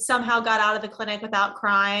 I somehow got out of the clinic without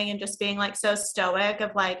crying and just being like so stoic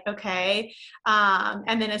of like, okay.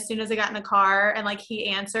 And then as soon as I got in the car and like he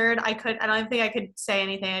answered, I don't think I could say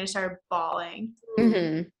anything. I just started bawling.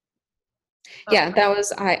 Mm-hmm. Yeah, that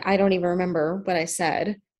was, I don't even remember what I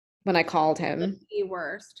said when I called him. The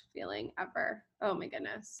worst feeling ever. Oh my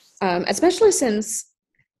goodness. Especially since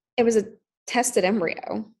it was a tested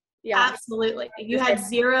embryo. Yeah, absolutely. You had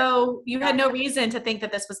no reason to think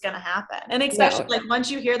that this was going to happen. And especially like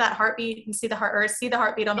once you hear that heartbeat and see the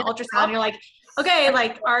heartbeat on the ultrasound, you're like, okay,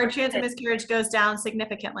 like our chance of miscarriage goes down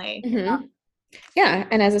significantly. Mm-hmm. Yeah.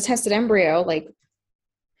 And as a tested embryo, like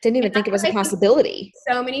didn't even think it was a possibility.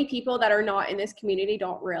 So many people that are not in this community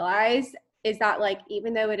don't realize is that like,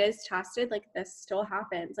 even though it is tested, like this still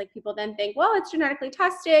happens. Like people then think, well, it's genetically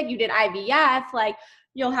tested. You did IVF, like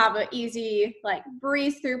you'll have an easy like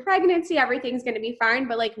breeze through pregnancy. Everything's going to be fine.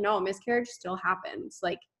 But like, no, miscarriage still happens.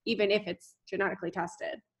 Like even if it's genetically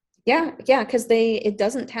tested. Yeah. Yeah. Cause it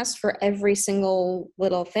doesn't test for every single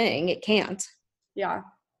little thing. It can't. Yeah.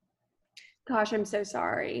 Gosh, I'm so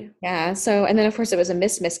sorry. Yeah. So, and then of course it was a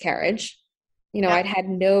miscarriage. You know, I'd had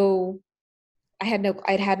no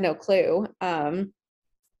clue.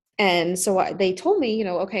 And so they told me, you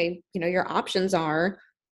know, okay, you know, your options are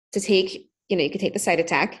to take, you know, you could take the site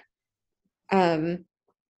attack. You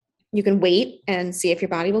can wait and see if your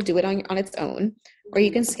body will do it on its own, or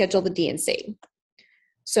you can schedule the D&C.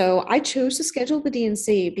 So I chose to schedule the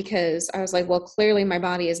D&C because I was like, well, clearly my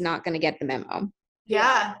body is not going to get the memo.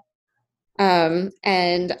 Yeah.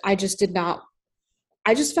 And I just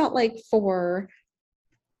felt like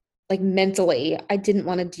mentally, I didn't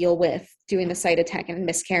want to deal with doing the site attack and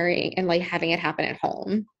miscarrying and like having it happen at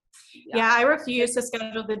home. Yeah, I refused to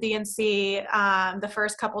schedule the D&C the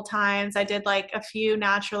first couple times. I did like a few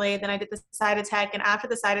naturally, then I did the site attack. And after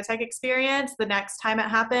the site attack experience, the next time it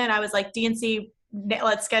happened, I was like, D&C,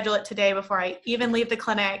 let's schedule it today before I even leave the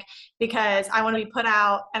clinic, because I want to be put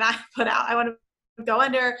out. I want to go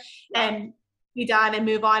under and be done and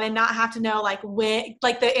move on and not have to know like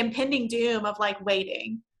the impending doom of like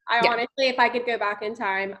waiting. Honestly, if I could go back in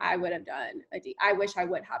time, I would have done I wish I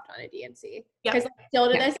would have done a D&C. Because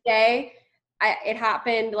still to this day, it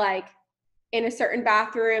happened like in a certain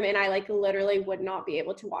bathroom, and I like literally would not be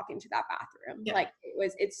able to walk into that bathroom. Yeah. Like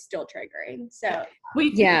it's still triggering. So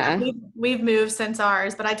we've moved since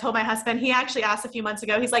ours, but I told my husband, he actually asked a few months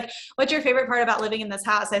ago, he's like, what's your favorite part about living in this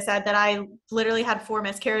house? I said that I literally had 4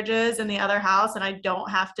 miscarriages in the other house, and I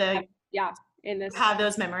don't have to have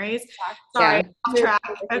those memories. Sorry, off track.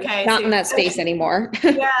 Okay. Not in that space anymore.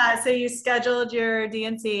 Yeah. So you scheduled your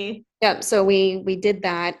D&C. Yep. So we did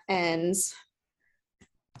that, and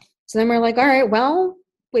so then we're like, all right, well,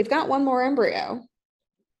 we've got one more embryo.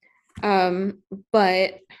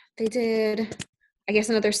 But they did, I guess,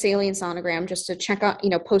 another saline sonogram just to check on, you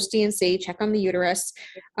know, post D&C, check on the uterus.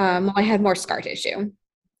 I had more scar tissue.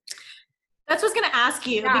 That's what I was going to ask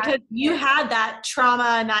you, because you had that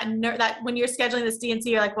trauma and that when you're scheduling this D&C,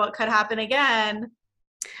 you're like, what could happen again?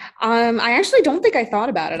 I actually don't think I thought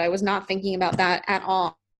about it. I was not thinking about that at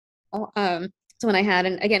all. So when I had,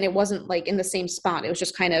 and again, it wasn't like in the same spot. It was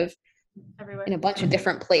just kind of everywhere in a bunch of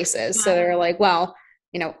different places. Yeah. So they're like, well,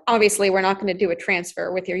 you know, obviously we're not going to do a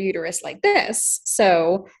transfer with your uterus like this.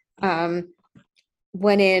 So,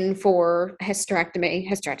 went in for hysteroscopy,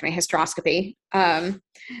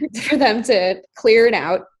 for them to clear it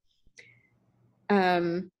out.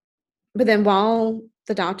 But then while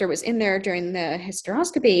the doctor was in there during the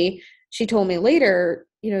hysteroscopy, she told me later,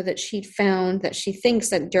 that she'd found that she thinks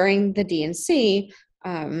that during the D&C,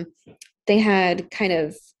 they had kind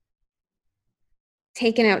of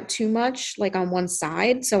taken out too much, like on one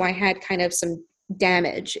side. So I had kind of some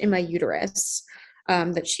damage in my uterus,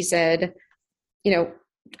 that she said,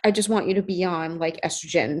 I just want you to be on like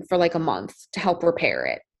estrogen for like a month to help repair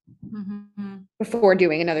it before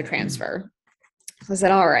doing another transfer. So I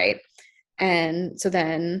said, all right. And so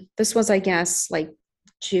then this was, I guess, like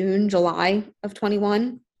June, July of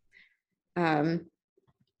 21. And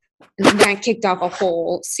that kicked off a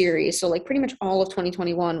whole series. So like pretty much all of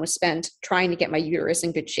 2021 was spent trying to get my uterus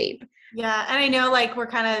in good shape. Yeah. And I know like we're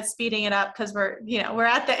kind of speeding it up because we're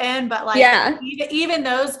at the end, but like even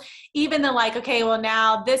the like, okay, well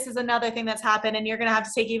now this is another thing that's happened and you're going to have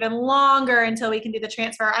to take even longer until we can do the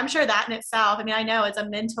transfer. I'm sure that in itself, I mean, I know it's a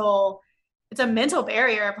mental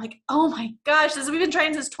barrier of like, oh my gosh, we've been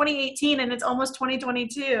trying since 2018 and it's almost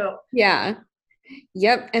 2022. Yeah.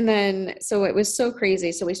 Yep. And then, so it was so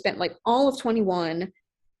crazy. So we spent like all of 21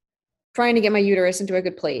 trying to get my uterus into a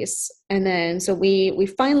good place. And then, so we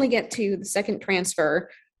finally get to the second transfer,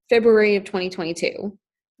 February of 2022.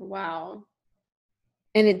 Wow.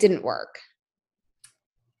 And it didn't work.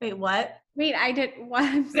 Wait, what? Wait, I did what?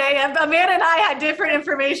 Okay, Amanda and I had different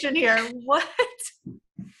information here. What?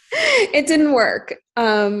 It didn't work.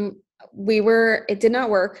 It did not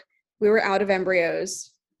work. We were out of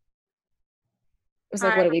embryos. It was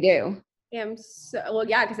like, what do we do? Well,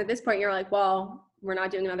 yeah, because at this point you're like, well, we're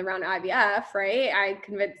not doing another round of IVF, right? I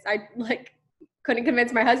couldn't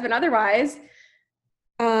convince my husband otherwise.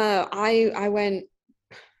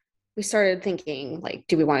 We started thinking like,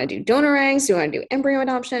 do we want to do donor eggs? Do we want to do embryo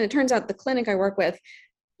adoption? It turns out the clinic I work with,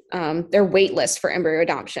 their wait list for embryo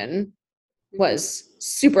adoption was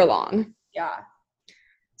super long. Yeah.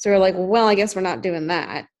 So we're like, well, I guess we're not doing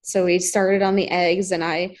that. So we started on the eggs and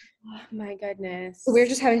oh my goodness. We were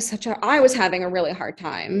just having I was having a really hard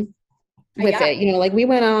time with it. Like we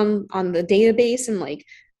went on the database and like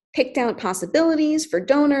picked out possibilities for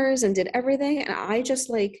donors and did everything. And I just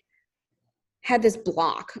like had this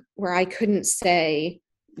block where I couldn't say,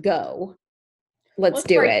 go, let's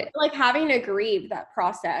do it. Like having to grieve that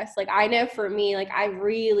process. Like I know for me, like I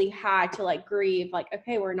really had to like grieve, like,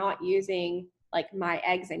 okay, we're not using like my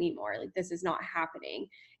eggs anymore. Like this is not happening.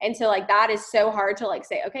 And so like that is so hard to like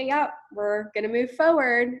say, okay, yeah, we're going to move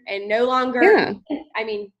forward and no longer. Yeah. I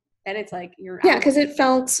mean, then it's like you're because it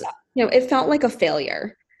felt, it felt like a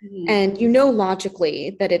failure. Mm-hmm. And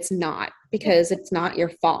logically that it's not because it's not your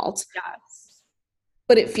fault. Yes.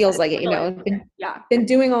 But it feels like it, been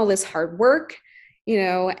doing all this hard work,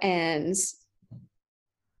 and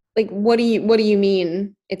like, what do you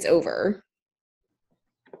mean it's over?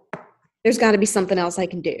 There's got to be something else I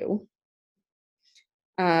can do.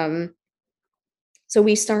 So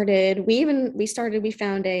we found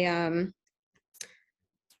a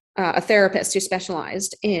therapist who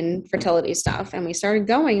specialized in fertility stuff, and we started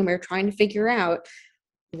going and we were trying to figure out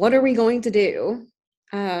what are we going to do?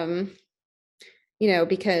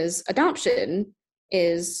 Because adoption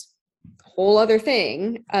is a whole other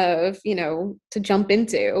thing of, to jump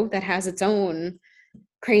into that has its own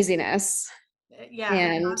craziness. Yeah,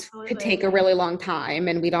 and absolutely. Could take a really long time,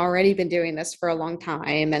 and we'd already been doing this for a long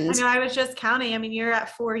time. And I know, I was just counting. I mean, you're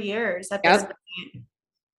at 4 years at this point.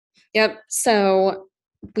 Yep. So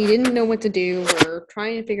we didn't know what to do. We're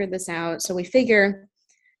trying to figure this out. So we figure,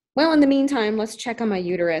 well, in the meantime, let's check on my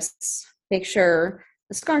uterus, make sure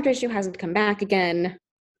the scar tissue hasn't come back again.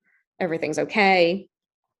 Everything's okay.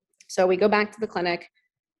 So we go back to the clinic,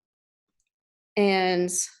 and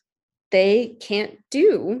they can't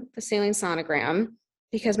do the saline sonogram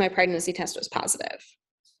because my pregnancy test was positive.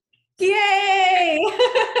 Yay!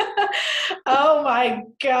 Oh my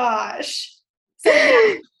gosh.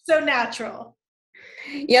 So natural.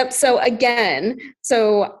 Yep. So again,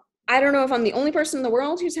 I don't know if I'm the only person in the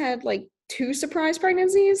world who's had like 2 surprise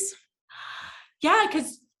pregnancies. Yeah,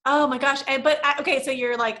 because oh my gosh. Okay, so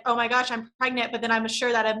you're like, oh my gosh, I'm pregnant, but then I'm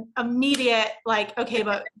sure that immediate like, okay,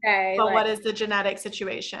 but what is the genetic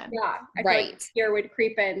situation? Yeah, I feel like fear would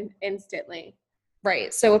creep in instantly.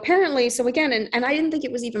 Right. So apparently, again, and I didn't think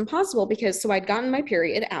it was even possible because I'd gotten my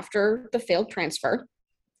period after the failed transfer.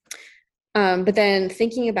 But then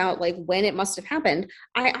thinking about like when it must have happened,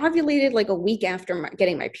 I ovulated like a week after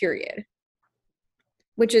getting my period,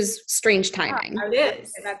 which is strange timing. Yeah, it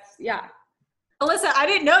is. Yeah. Alyssa, I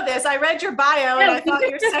didn't know this. I read your bio and I thought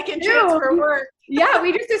your second transfer worked. Yeah,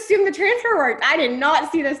 we just assumed the transfer worked. I did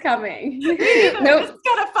not see this coming. Nope. It's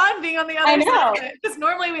kind of fun being on the other side of it. Because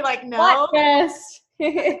normally we like, no. Yes.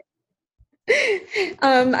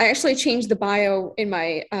 I actually changed the bio in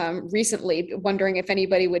my recently, wondering if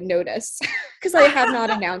anybody would notice because I have not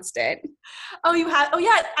announced it. Oh, you had, oh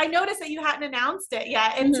yeah, I noticed that you hadn't announced it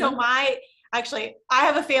yet. And so actually, I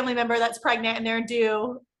have a family member that's pregnant and they're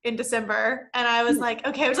due in December. And I was like,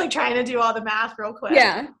 okay, I was like trying to do all the math real quick.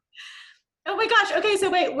 Yeah. Oh my gosh. Okay. So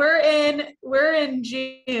wait, we're in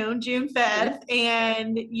June 5th,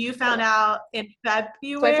 and you found out in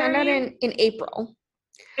February. So I found out in April.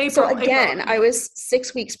 So again, I was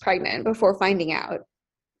 6 weeks pregnant before finding out.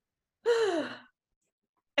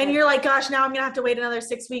 And you're like, gosh, now I'm going to have to wait another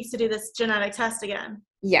 6 weeks to do this genetic test again.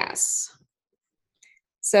 Yes.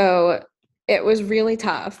 So it was really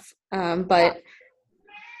tough. But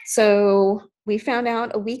so we found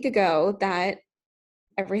out a week ago that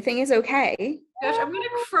everything is okay. Gosh, I'm going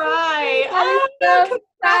to cry. So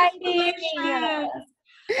exciting. Oh,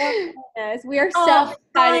 goodness. We are so excited.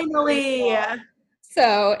 Finally.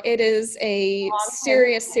 So it is a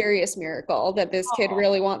serious miracle that this kid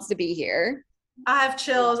really wants to be here. I have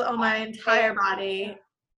chills on my entire body.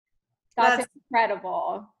 That's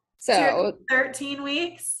incredible. So 13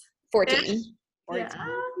 weeks? 14. Yeah.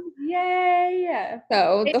 Yay.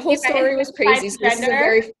 So the whole story was crazy. So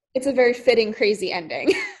it's a very fitting, crazy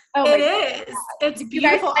ending. Oh, it is. It's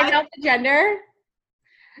beautiful. You guys find out the gender?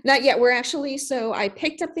 Not yet. We're actually, so I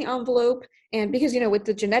picked up the envelope, and because, with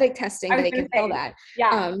the genetic testing, they can fill that.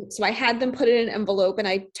 Yeah. So I had them put it in an envelope and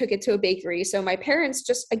I took it to a bakery. So my parents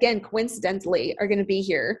just, again, coincidentally are going to be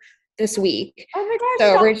here this week. Oh my gosh.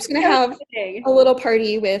 So we're just going to have a little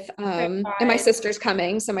party with, and my sister's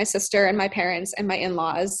coming. So my sister and my parents and my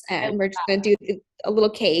in-laws, and we're just going to do a little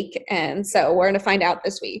cake. And so we're going to find out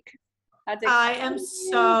this week. I am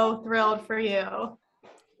so thrilled for you.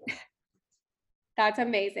 That's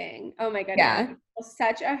amazing. Oh my goodness. Yeah.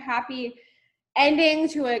 Such a happy ending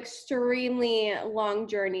to an extremely long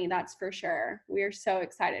journey, that's for sure. We are so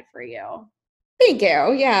excited for you. Thank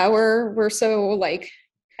you. Yeah, we're so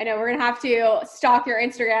I know we're gonna have to stalk your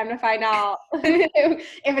Instagram to find out if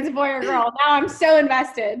it's a boy or girl. Now I'm so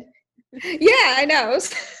invested. Yeah, I know.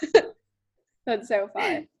 That's so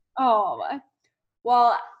fun. Oh,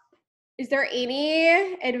 well, is there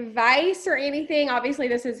any advice or anything? Obviously,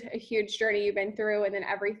 this is a huge journey you've been through, and then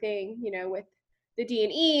everything, with the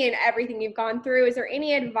D&E and everything you've gone through. Is there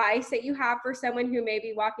any advice that you have for someone who may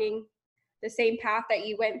be walking the same path that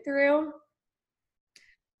you went through?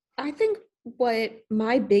 I think what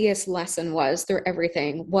my biggest lesson was through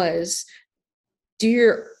everything was do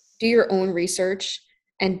your own research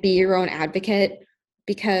and be your own advocate,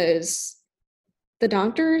 because the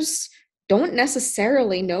doctors don't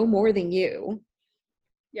necessarily know more than you.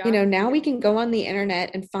 Yeah. Now we can go on the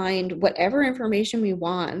internet and find whatever information we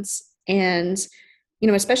want. And,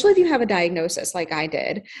 especially if you have a diagnosis like I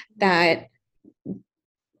did, that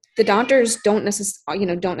the doctors don't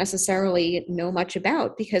necessarily know much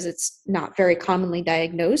about because it's not very commonly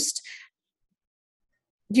diagnosed.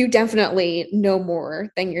 You definitely know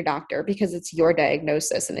more than your doctor because it's your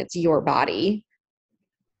diagnosis and it's your body.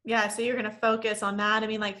 Yeah, so you're going to focus on that. I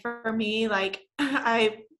mean, for me,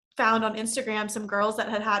 I found on Instagram some girls that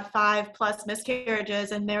had 5+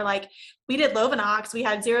 miscarriages, and they're like, we did Lovenox. We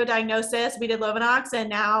had 0 diagnosis. We did Lovenox, and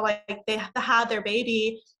now they had their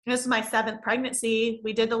baby. This is my 7th pregnancy.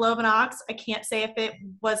 We did the Lovenox. I can't say if it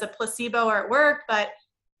was a placebo or it worked, but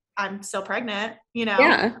I'm still pregnant,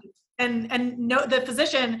 Yeah. And no, the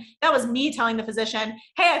physician, that was me telling the physician,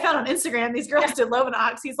 hey, I found on Instagram these girls did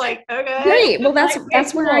Lovenox. He's like, okay. Great. Well,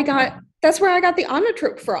 that's where I got the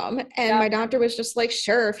Onotrope from. And my doctor was just like,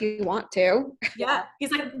 sure, if you want to. Yeah. He's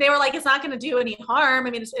like, they were like, it's not going to do any harm. I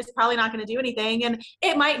mean, it's probably not going to do anything. And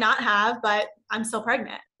it might not have, but I'm still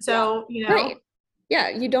pregnant. So, Right. Yeah.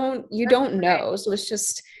 You don't know. So it's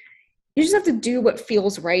just, you just have to do what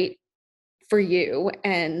feels right for you.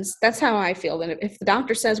 And that's how I feel. And if the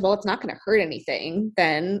doctor says, well, it's not going to hurt anything,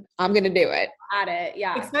 then I'm going to do it. At it.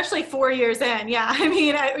 Yeah. Especially 4 years in. Yeah. I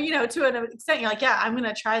mean, to an extent, you're like, yeah, I'm going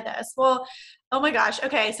to try this. Well, oh my gosh.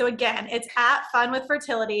 Okay. So again, it's at Fun with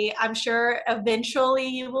Fertility. I'm sure eventually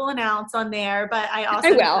you will announce on there, but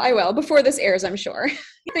I will before this airs, I'm sure.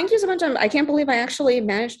 Thank you so much. I can't believe I actually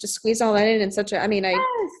managed to squeeze all that in such a,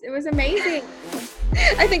 yes, it was amazing.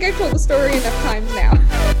 I think I've told the story enough times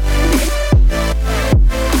now.